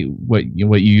 30 what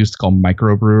you used to call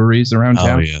microbreweries around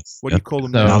town. Oh yes. What do you call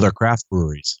them now? now? They're craft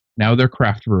breweries. Now they're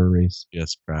craft breweries.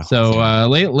 Yes, craft. So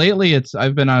lately,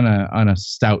 I've been on a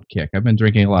stout kick. I've been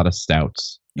drinking a lot of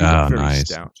stouts. Oh, nice.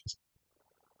 Stout.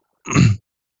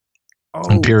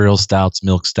 Imperial stouts,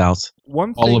 milk stouts,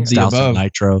 One all thing, of the stouts above. with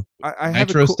nitro. I have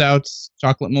Nitro stouts,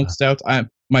 chocolate milk stouts.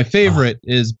 My favorite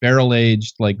is barrel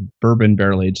aged, like bourbon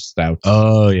barrel aged stouts.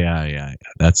 Oh yeah.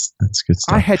 That's good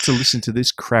stuff. I had to listen to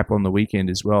this crap on the weekend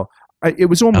as well. It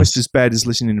was almost as bad as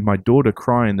listening to my daughter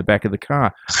cry in the back of the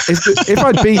car. If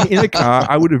I'd been in a car,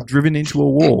 I would have driven into a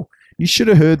wall. You should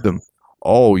have heard them.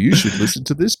 Oh, you should listen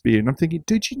to this beer. And I'm thinking,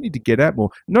 dude, you need to get out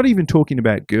more. Not even talking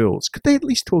about girls. Could they at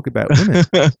least talk about women?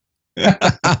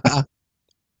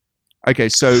 Okay,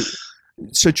 so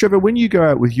Trevor, when you go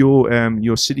out with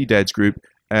your City Dads group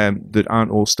that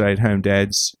aren't all stay-at-home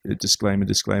dads, disclaimer,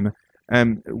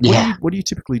 what do you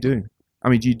typically do? I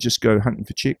mean, do you just go hunting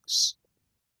for chicks?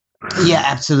 Yeah,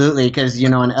 absolutely. Because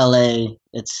in LA,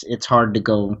 it's hard to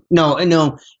go. No.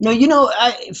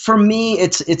 For me,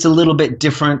 it's a little bit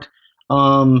different.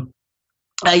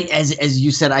 As you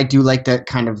said, I do like the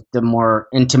kind of the more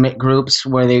intimate groups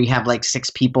where they have like 6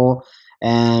 people,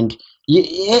 and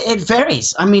it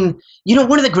varies. I mean,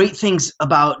 one of the great things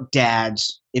about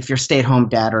dads, if you're a stay-at-home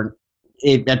dad, or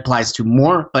it applies to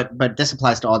more, but this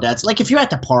applies to all dads. Like if you're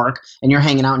at the park and you're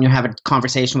hanging out and you're having a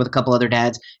conversation with a couple other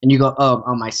dads, and you go, oh,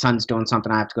 my son's doing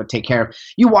something I have to go take care of.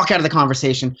 You walk out of the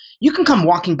conversation. You can come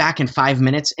walking back in 5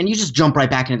 minutes, and you just jump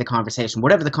right back into the conversation,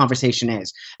 whatever the conversation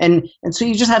is. And so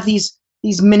you just have these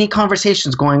mini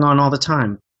conversations going on all the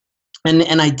time.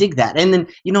 And I dig that. And then,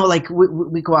 like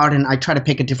we go out and I try to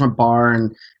pick a different bar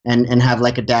and have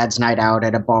like a dad's night out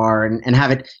at a bar and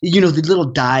have it, the little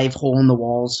dive hole in the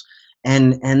walls.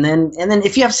 And then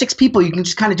if you have 6 people, you can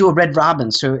just kind of do a red robin.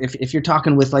 So if you're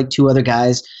talking with like 2 other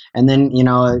guys, and then,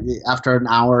 after an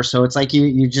hour or so, it's like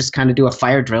you just kind of do a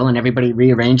fire drill and everybody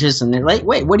rearranges and they're like,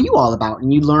 wait, what are you all about?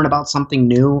 And you learn about something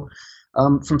new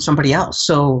from somebody else.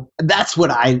 So that's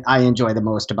what I enjoy the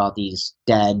most about these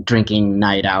dad drinking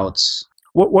night outs.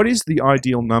 What is the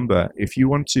ideal number? If you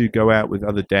want to go out with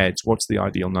other dads, what's the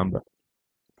ideal number?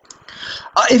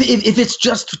 If it's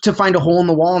just to find a hole in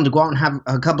the wall and to go out and have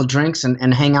a couple of drinks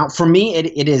and hang out, for me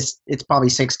it's probably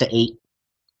 6 to 8.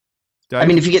 Dave? I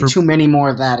mean, if you get too many more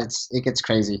of that, it gets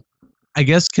crazy. I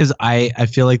guess because I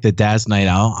feel like the dad's night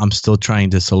out, I'm still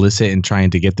trying to solicit and trying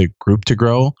to get the group to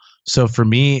grow. So for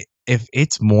me, if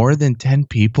it's more than 10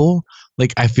 people,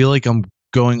 like I feel like I'm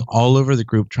going all over the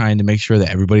group trying to make sure that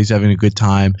everybody's having a good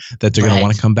time, that they're going to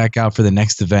want to come back out for the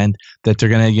next event, that they're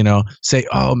going to, say,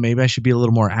 oh, maybe I should be a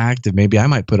little more active. Maybe I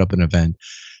might put up an event.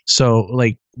 So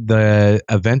like the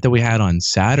event that we had on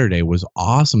Saturday was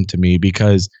awesome to me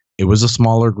because it was a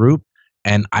smaller group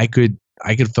and I could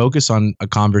focus on a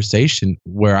conversation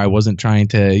where I wasn't trying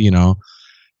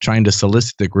to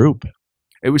solicit the group.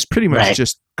 It was pretty much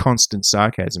just constant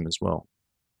sarcasm as well.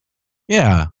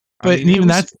 Yeah. But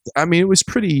it was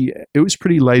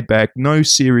pretty laid back, no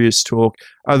serious talk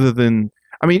other than,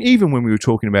 even when we were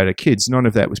talking about our kids, none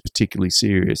of that was particularly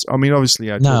serious.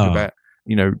 Obviously I talked about,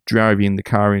 driving the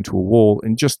car into a wall,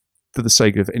 and just for the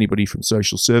sake of anybody from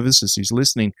social services who's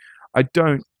listening, I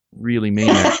don't really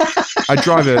mean it.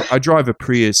 I drive a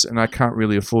Prius and I can't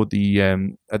really afford the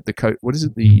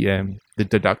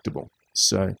deductible.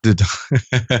 So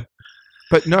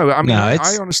But no,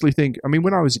 I honestly think,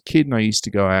 when I was a kid and I used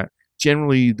to go out,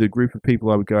 generally the group of people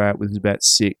I would go out with was about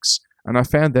 6, and I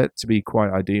found that to be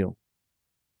quite ideal.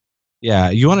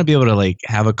 Yeah, you want to be able to like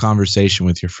have a conversation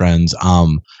with your friends,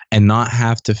 and not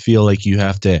have to feel like you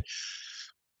have to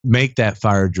make that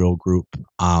fire drill group.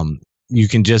 You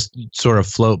can just sort of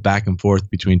float back and forth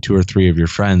between 2 or 3 of your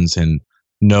friends and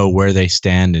know where they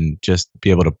stand, and just be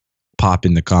able to pop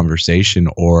in the conversation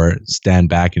or stand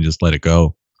back and just let it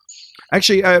go.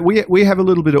 Actually, we have a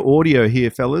little bit of audio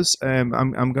here, fellas. I'm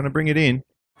going to bring it in.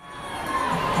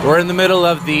 We're in the middle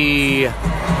of the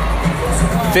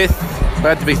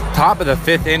about to be top of the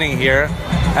 5th inning here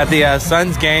at the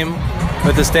Suns game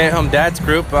with the stay-at-home dads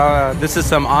group. This is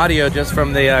some audio just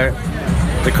from the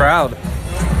crowd.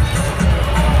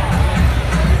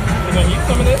 You gonna eat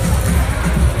some of this?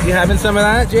 You having some of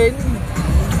that, Jaden?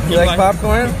 You like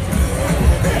popcorn?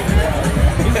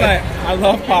 He's like, I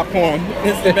love popcorn.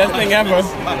 It's the best thing ever.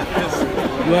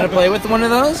 You want to play with one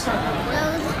of those?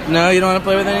 No, you don't want to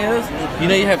play with any of those? You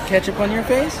know you have ketchup on your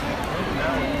face?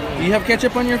 You have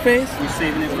ketchup on your face? You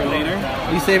saving it for later?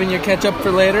 You saving your ketchup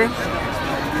for later?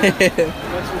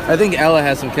 I think Ella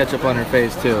has some ketchup on her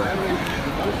face too.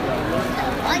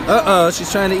 Uh-oh,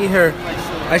 she's trying to eat her.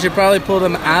 I should probably pull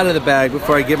them out of the bag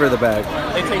before I give her the bag.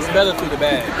 It tastes better through the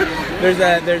bag.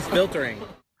 There's filtering.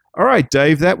 All right,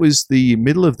 Dave, that was the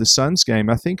middle of the Suns game.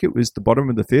 I think it was the bottom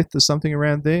of the 5th or something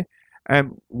around there.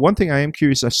 One thing I am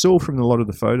curious, I saw from a lot of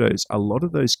the photos, a lot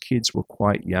of those kids were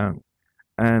quite young.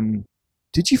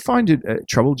 Did you find it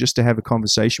trouble just to have a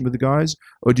conversation with the guys,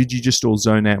 or did you just all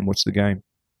zone out and watch the game?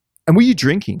 And were you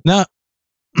drinking? No.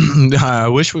 I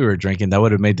wish we were drinking. That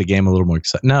would have made the game a little more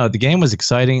exciting. No, the game was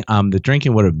exciting. The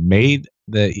drinking would have made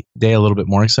the day a little bit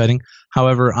more exciting.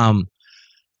 However,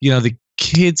 the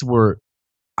kids were,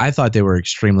 I thought they were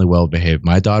extremely well behaved.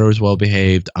 My daughter was well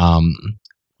behaved.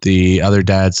 The other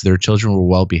dads, their children were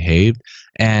well behaved.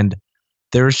 And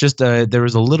there was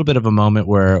a little bit of a moment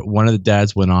where one of the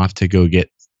dads went off to go get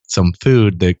some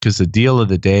food, because the deal of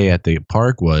the day at the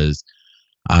park was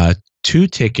 2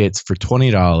 tickets for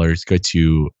 $20 get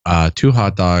you 2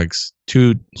 hot dogs,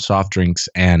 2 soft drinks,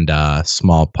 and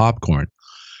small popcorn.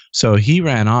 So he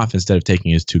ran off instead of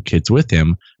taking his 2 kids with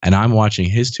him, and I'm watching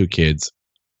his 2 kids.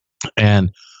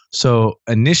 And so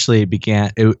initially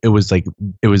it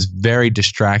was very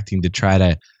distracting to try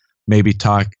to maybe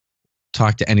talk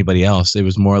to anybody else. It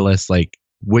was more or less like,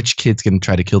 which kid's going to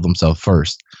try to kill themselves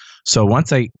first? So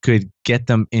once I could get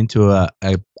them into a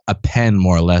pen,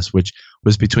 more or less, which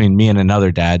was between me and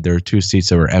another dad, there were 2 seats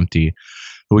that were empty.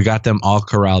 We got them all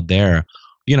corralled there.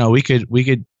 We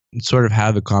could sort of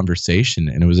have a conversation,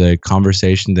 and it was a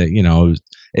conversation that,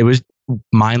 it was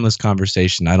mindless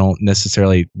conversation. I don't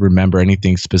necessarily remember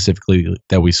anything specifically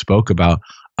that we spoke about,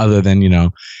 other than,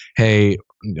 hey,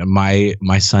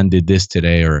 my son did this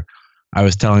today, or I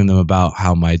was telling them about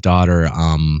how my daughter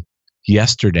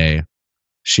yesterday,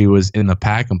 she was in the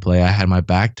pack and play. I had my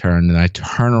back turned, and I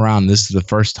turn around. This is the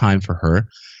first time for her.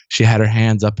 She had her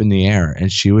hands up in the air,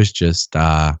 and she was just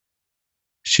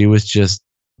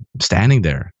standing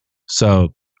there.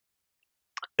 So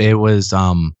it was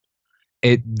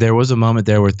there was a moment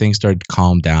there where things started to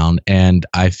calm down, and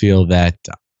I feel that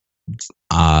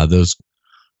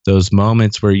those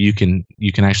moments where you can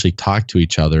actually talk to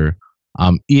each other,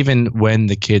 even when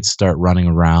the kids start running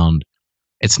around,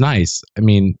 it's nice. I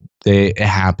mean, it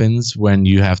happens when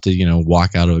you have to,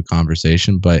 walk out of a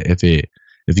conversation. But if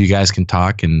you guys can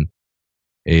talk and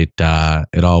it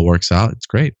all works out, it's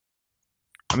great.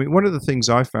 I mean, one of the things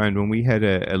I found when we had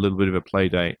a little bit of a play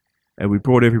date, and we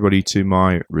brought everybody to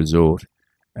my resort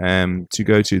to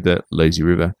go to the lazy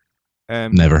river.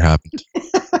 Never happened.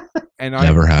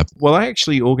 Never happened. Well, I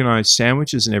actually organized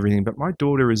sandwiches and everything, but my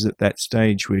daughter is at that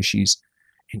stage where she's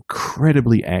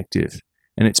incredibly active.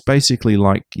 And it's basically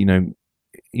like,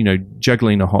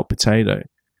 juggling a hot potato.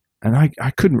 And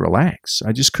I couldn't relax.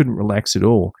 I just couldn't relax at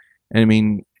all. And I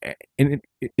mean,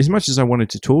 as much as I wanted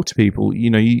to talk to people,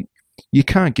 you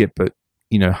can't get but,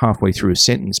 halfway through a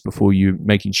sentence before you're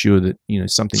making sure that,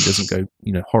 something doesn't go,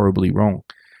 horribly wrong.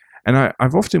 And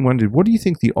I've often wondered, what do you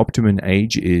think the optimum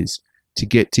age is to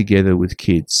get together with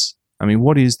kids? I mean,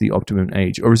 what is the optimum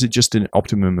age? Or is it just an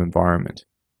optimum environment?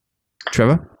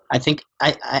 Trevor? I think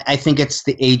it's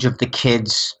the age of the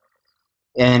kids,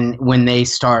 and when they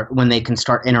can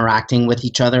start interacting with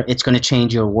each other, it's going to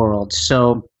change your world.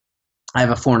 So I have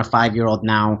a 4 and a 5-year-old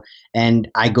now, and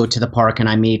I go to the park and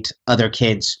I meet other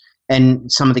kids, and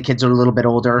some of the kids are a little bit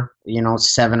older,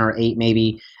 7 or 8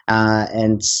 maybe,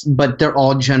 but they're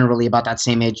all generally about that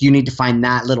same age. You need to find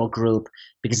that little group,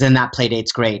 because then that play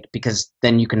date's great, because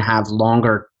then you can have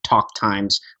longer talk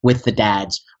times with the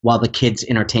dads while the kids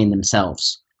entertain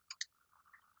themselves.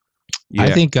 Yeah.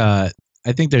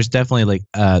 I think there's definitely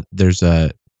there's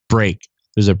a break.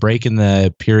 There's a break in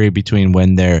the period between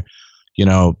when they're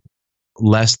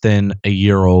less than a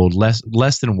year old,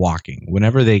 less than walking,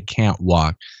 whenever they can't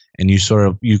walk, and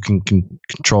you can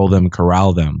control them,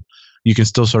 corral them, you can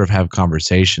still sort of have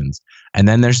conversations. And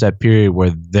then there's that period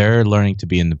where they're learning to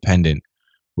be independent,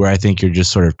 where I think you're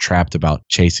just sort of trapped about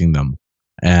chasing them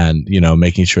and,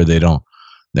 making sure they don't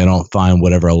find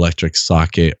whatever electric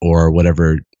socket or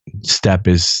whatever step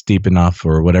is steep enough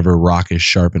or whatever rock is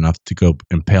sharp enough to go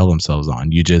impale themselves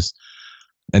on.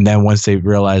 And then once they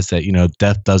realize that,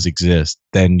 death does exist,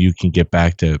 then you can get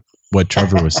back to what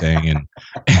Trevor was saying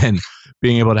and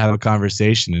being able to have a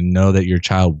conversation and know that your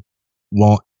child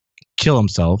won't kill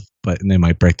himself, but they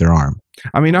might break their arm.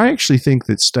 I mean, I actually think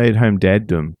that stay-at-home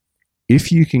daddom,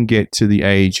 if you can get to the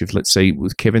age of, let's say,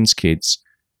 with Kevin's kids,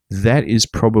 that is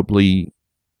probably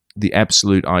the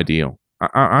absolute ideal.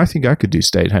 I think I could do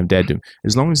stay-at-home daddom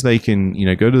as long as they can,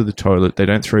 go to the toilet, they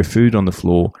don't throw food on the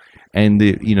floor, and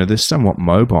they're somewhat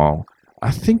mobile.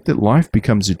 I think that life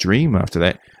becomes a dream after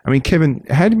that. I mean, Kevin,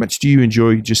 how much do you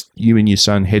enjoy just you and your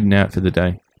son heading out for the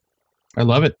day? I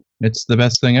love it. It's the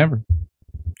best thing ever.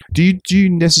 Do you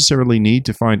necessarily need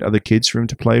to find other kids for him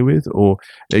to play with, or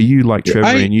are you like Trevor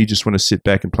and you just want to sit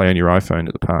back and play on your iPhone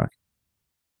at the park?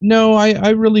 No, I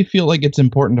really feel like it's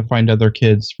important to find other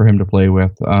kids for him to play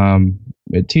with.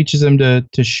 It teaches him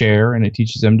to share, and it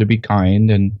teaches him to be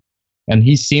kind, and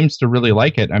he seems to really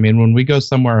like it. I mean, when we go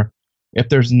somewhere, if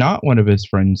there's not one of his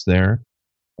friends there,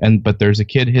 but there's a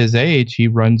kid his age, he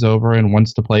runs over and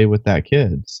wants to play with that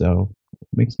kid. So it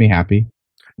makes me happy.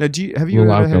 Now, have you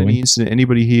ever had any incident?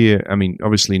 Anybody here? I mean,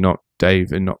 obviously not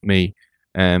Dave and not me,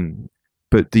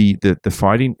 but the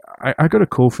fighting. I got a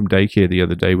call from daycare the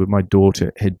other day where my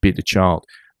daughter had bit a child,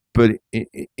 but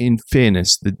in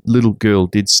fairness, the little girl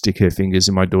did stick her fingers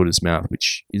in my daughter's mouth,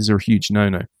 which is a huge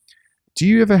no-no. Do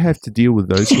you ever have to deal with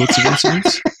those sorts of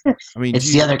incidents? I mean,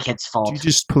 it's the other kid's fault. Do you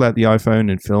just pull out the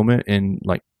iPhone and film it and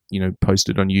post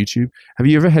it on YouTube? Have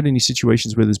you ever had any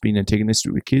situations where there's been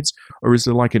antagonistic with kids, or is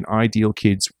there like an ideal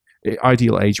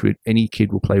age where any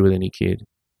kid will play with any kid?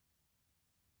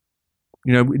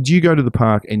 Do you go to the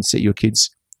park and set your kids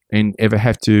and ever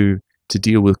have to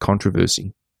deal with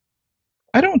controversy?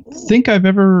 I don't think I've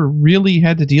ever really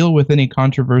had to deal with any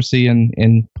controversy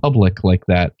in public like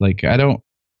that. Like,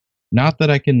 not that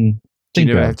I can think of.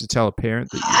 Do you never have to tell a parent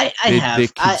that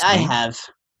I have.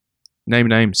 Name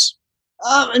names.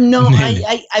 No,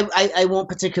 I won't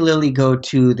particularly go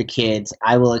to the kids.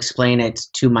 I will explain it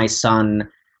to my son,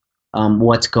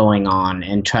 what's going on,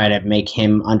 and try to make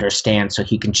him understand so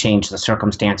he can change the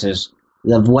circumstances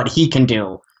of what he can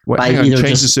do. Change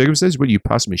the circumstances? What, do you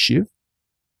pass him a shiv?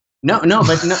 No,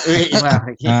 but no.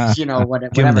 Well,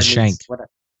 whatever. Give him the shank.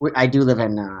 I do live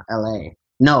in L.A.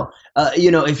 No,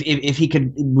 if he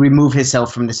could remove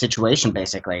himself from the situation,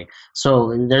 basically.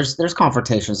 So there's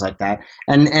confrontations like that,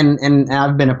 and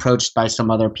I've been approached by some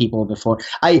other people before.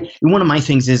 One of my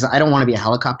things is I don't want to be a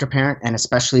helicopter parent, and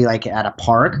especially like at a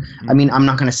park. Mm-hmm. I mean, I'm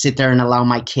not going to sit there and allow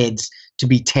my kids to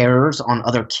be terrors on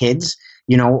other kids,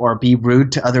 or be rude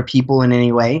to other people in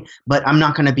any way, but I'm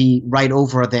not going to be right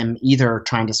over them either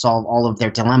trying to solve all of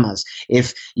their dilemmas.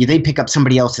 If they pick up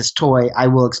somebody else's toy, I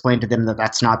will explain to them that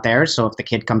that's not theirs. So if the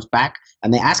kid comes back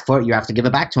and they ask for it, you have to give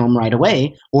it back to them right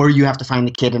away, or you have to find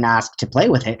the kid and ask to play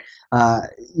with it.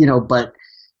 But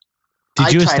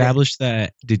Did you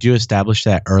establish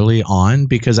that early on?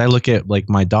 Because I look at like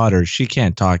my daughter, she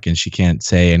can't talk and she can't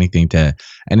say anything to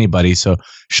anybody. So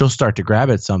she'll start to grab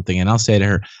at something and I'll say to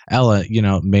her, Ella,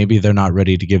 maybe they're not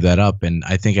ready to give that up. And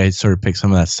I think I sort of picked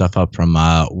some of that stuff up from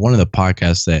one of the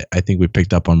podcasts that I think we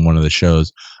picked up on one of the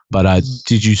shows. But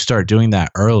did you start doing that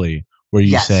early where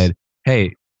you said,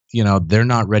 hey, they're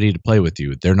not ready to play with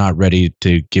you. They're not ready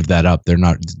to give that up.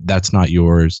 That's not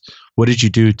yours. What did you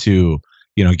do to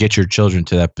get your children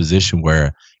to that position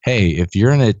where, hey, if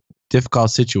you're in a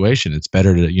difficult situation, it's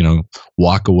better to,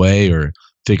 walk away or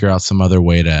figure out some other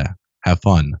way to have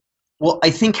fun? Well,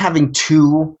 I think having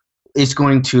two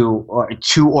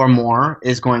or more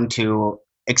is going to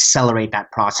accelerate that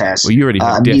process. Well, you already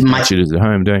have death matches at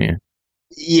home, don't you?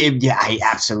 Yeah, I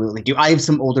absolutely do. I have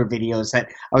some older videos that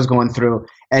I was going through,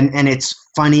 and it's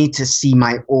funny to see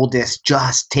my oldest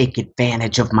just take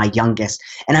advantage of my youngest.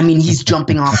 And I mean, he's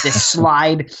jumping off this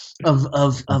slide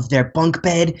of their bunk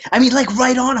bed. I mean, like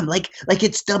right on him, like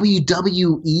it's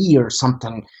WWE or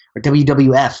something, or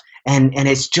WWF, and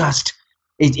it's just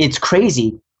it's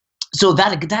crazy. So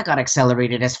that got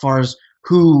accelerated as far as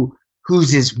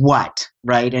whose is what,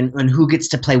 right? And who gets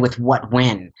to play with what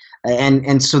when.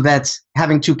 And so that's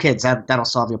having two kids, that'll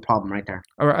solve your problem right there.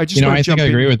 All right, I think I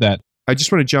agree with that. I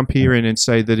just want to jump here in and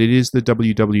say that it is the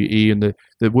WWE, and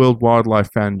the World Wildlife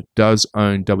Fund does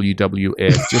own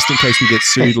WWF, just in case we get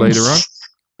sued later on.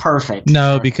 Perfect.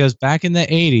 No, because back in the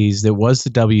 80s, there was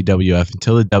the WWF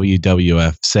until the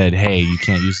WWF said, hey, you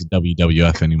can't use the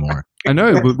WWF anymore. I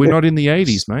know, but we're not in the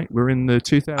 80s, mate. We're in the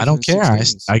 2000s. I don't care.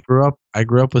 I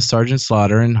grew up with Sergeant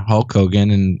Slaughter and Hulk Hogan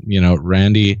and,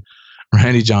 Randy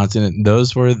Johnson. And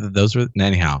those were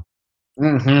anyhow.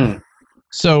 Mm-hmm.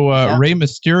 So Rey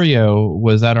Mysterio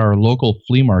was at our local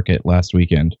flea market last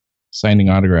weekend signing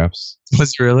autographs.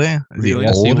 Was really?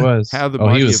 Yes, he was. How the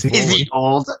he was. Is he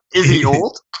old? Is he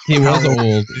old? He was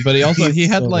old, but he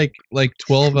had like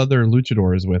 12 other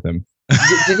luchadors with him.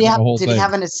 Did he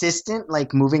have an assistant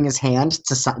like moving his hand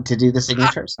to do the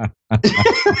signatures?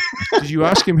 Did you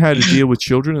ask him how to deal with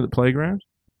children at the playground?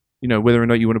 Whether or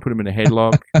not you want to put him in a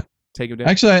headlock, take him down.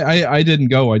 Actually, I didn't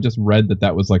go. I just read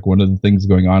that was like one of the things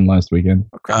going on last weekend.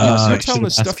 You're telling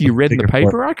us stuff you read in the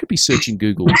paper. I could be searching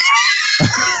Google.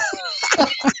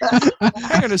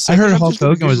 Hang on a second. I heard Hulk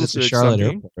Hogan was at the Charlotte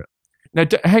Airport. Now,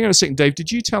 hang on a second, Dave.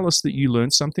 Did you tell us that you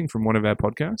learned something from one of our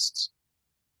podcasts?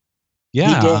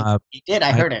 Yeah, he did.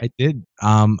 I heard it. I did.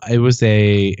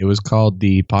 It was called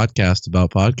the podcast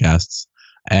about podcasts,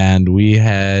 and we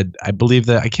had, I believe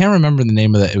that I can't remember the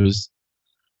name of that. It was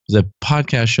a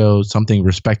podcast show, something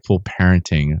respectful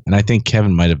parenting, and I think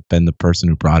Kevin might have been the person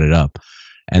who brought it up.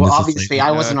 And well, obviously,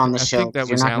 I wasn't on the show.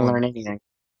 You're not going to learn anything.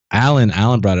 Alan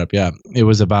brought it up. Yeah, it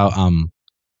was about how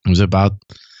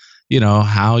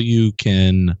you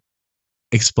can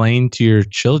explain to your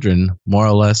children more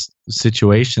or less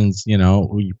situations,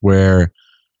 where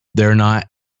they're not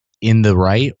in the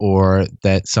right, or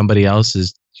that somebody else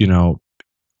is,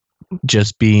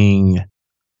 just being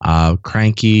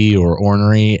cranky or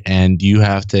ornery, and you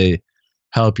have to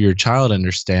help your child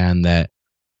understand that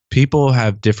people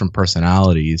have different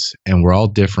personalities and we're all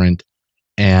different,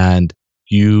 and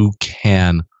you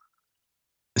can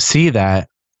see that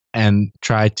and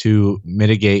try to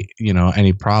mitigate,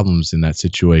 any problems in that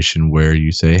situation where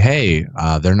you say, hey,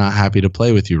 they're not happy to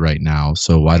play with you right now,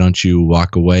 so why don't you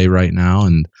walk away right now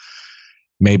and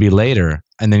maybe later.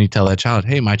 And then you tell that child,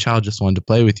 hey, my child just wanted to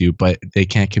play with you, but they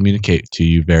can't communicate to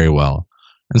you very well.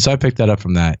 And so I picked that up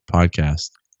from that podcast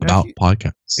about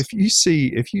podcasts. If you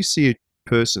see a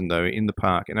person, though, in the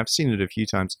park, and I've seen it a few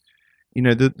times,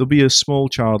 there'll be a small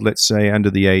child, let's say under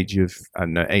the age of,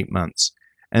 8 months,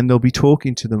 and they'll be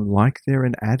talking to them like they're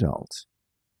an adult.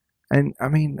 And I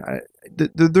mean,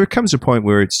 there comes a point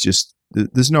where it's just,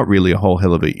 there's not really a whole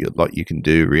hell of a lot you can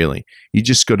do, really. You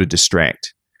just got to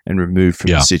distract and remove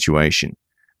from the situation.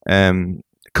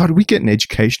 God, are we getting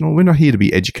educational? We're not here to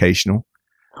be educational.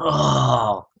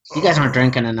 Oh, you guys aren't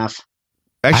drinking enough.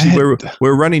 Actually,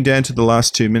 we're running down to the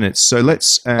last 2 minutes, so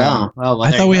let's. I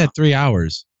thought we had 3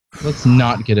 hours. Let's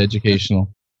not get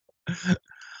educational.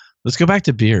 Let's go back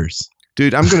to beers.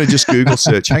 Dude, I'm going to just Google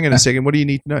search. Hang on a second. What do you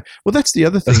need to know? Well, that's the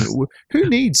other thing. Who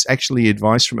needs actually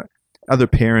advice from other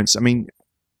parents? I mean,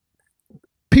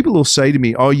 people will say to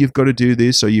me, oh, you've got to do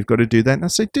this or you've got to do that. And I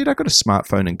say, dude, I got a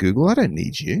smartphone and Google. I don't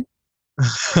need you.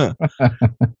 I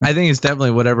think it's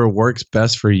definitely whatever works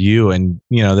best for you. And,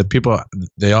 the people,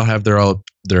 they all have their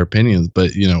opinions,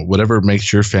 but, whatever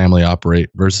makes your family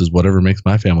operate versus whatever makes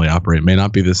my family operate may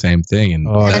not be the same thing. And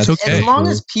that's okay. As long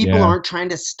as people aren't trying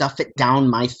to stuff it down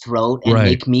my throat and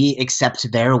make me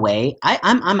accept their way,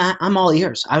 I'm all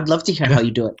ears. I would love to hear how you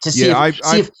do it, to see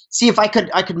if I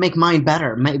could make mine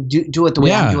better, do it the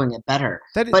way I'm doing it better.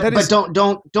 But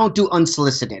don't do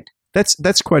unsolicited.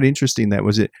 That's quite interesting. That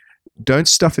was it. Don't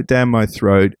stuff it down my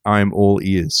throat. I'm all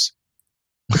ears.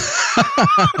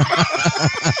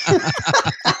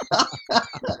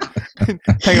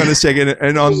 Hang on a second.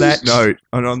 And on that note,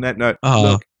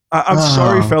 look, I'm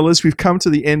sorry, fellas. We've come to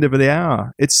the end of an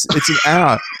hour. It's an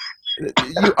hour.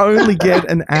 You only get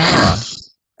an hour.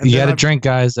 You got to drink,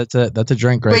 guys. That's a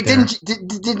drink right there.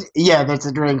 Yeah, that's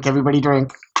a drink. Everybody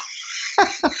drink.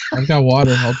 I've got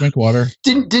water. I'll drink water.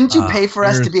 Didn't you pay for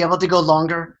us to be able to go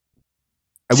longer?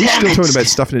 Are we still talking about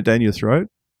stuffing it down your throat?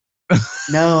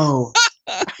 No.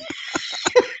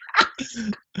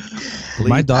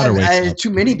 My daughter wakes up.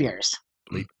 Too many beers.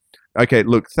 Okay,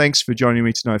 look, thanks for joining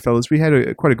me tonight, fellas. We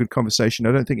had quite a good conversation.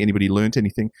 I don't think anybody learned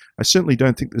anything. I certainly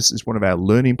don't think this is one of our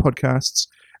learning podcasts,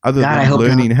 other than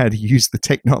learning how to use the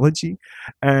technology.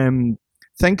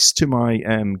 Thanks to my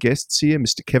guests here,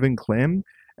 Mr. Kevin Clem,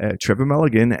 Trevor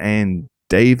Mulligan, and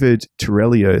David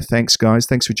Torrelio. Thanks, guys.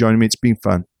 Thanks for joining me. It's been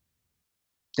fun.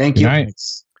 Thank you.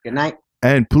 Good night.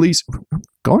 And please,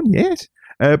 gone yet?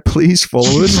 Please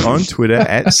follow us on Twitter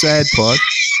 @SADPod.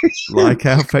 like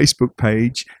our Facebook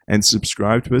page, and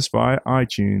subscribe to us via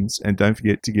iTunes. And don't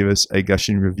forget to give us a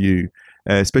gushing review.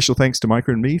 Special thanks to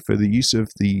Micah and me for the use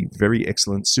of the very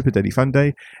excellent Super Daddy Fun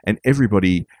Day. And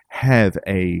everybody have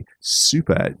a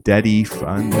Super Daddy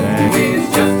Fun Day.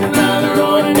 It's just another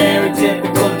ordinary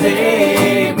typical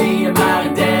day. Me and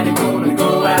my daddy gonna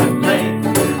go out and play.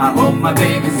 I hope my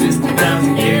baby sister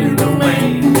doesn't get in the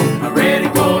way. I'm ready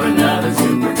for another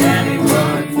Super Daddy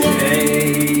Fun Day.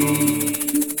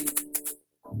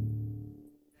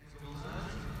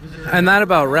 And that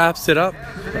about wraps it up.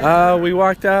 We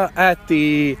walked out at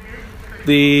the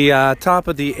top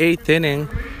of the 8th inning.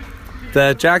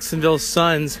 The Jacksonville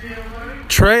Suns,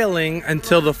 trailing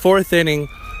until the 4th inning,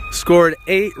 scored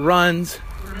 8 runs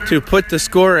to put the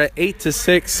score at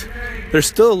 8-6. They're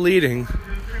still leading.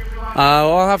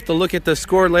 I'll have to look at the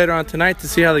score later on tonight to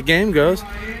see how the game goes.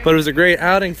 But it was a great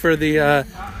outing for the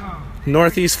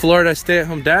Northeast Florida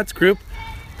Stay-at-Home Dads group.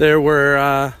 There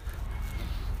were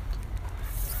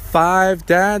 5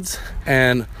 dads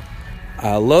and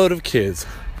a load of kids.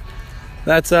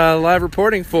 That's live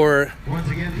reporting for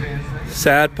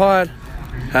Sad Pod.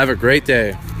 Have a great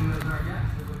day.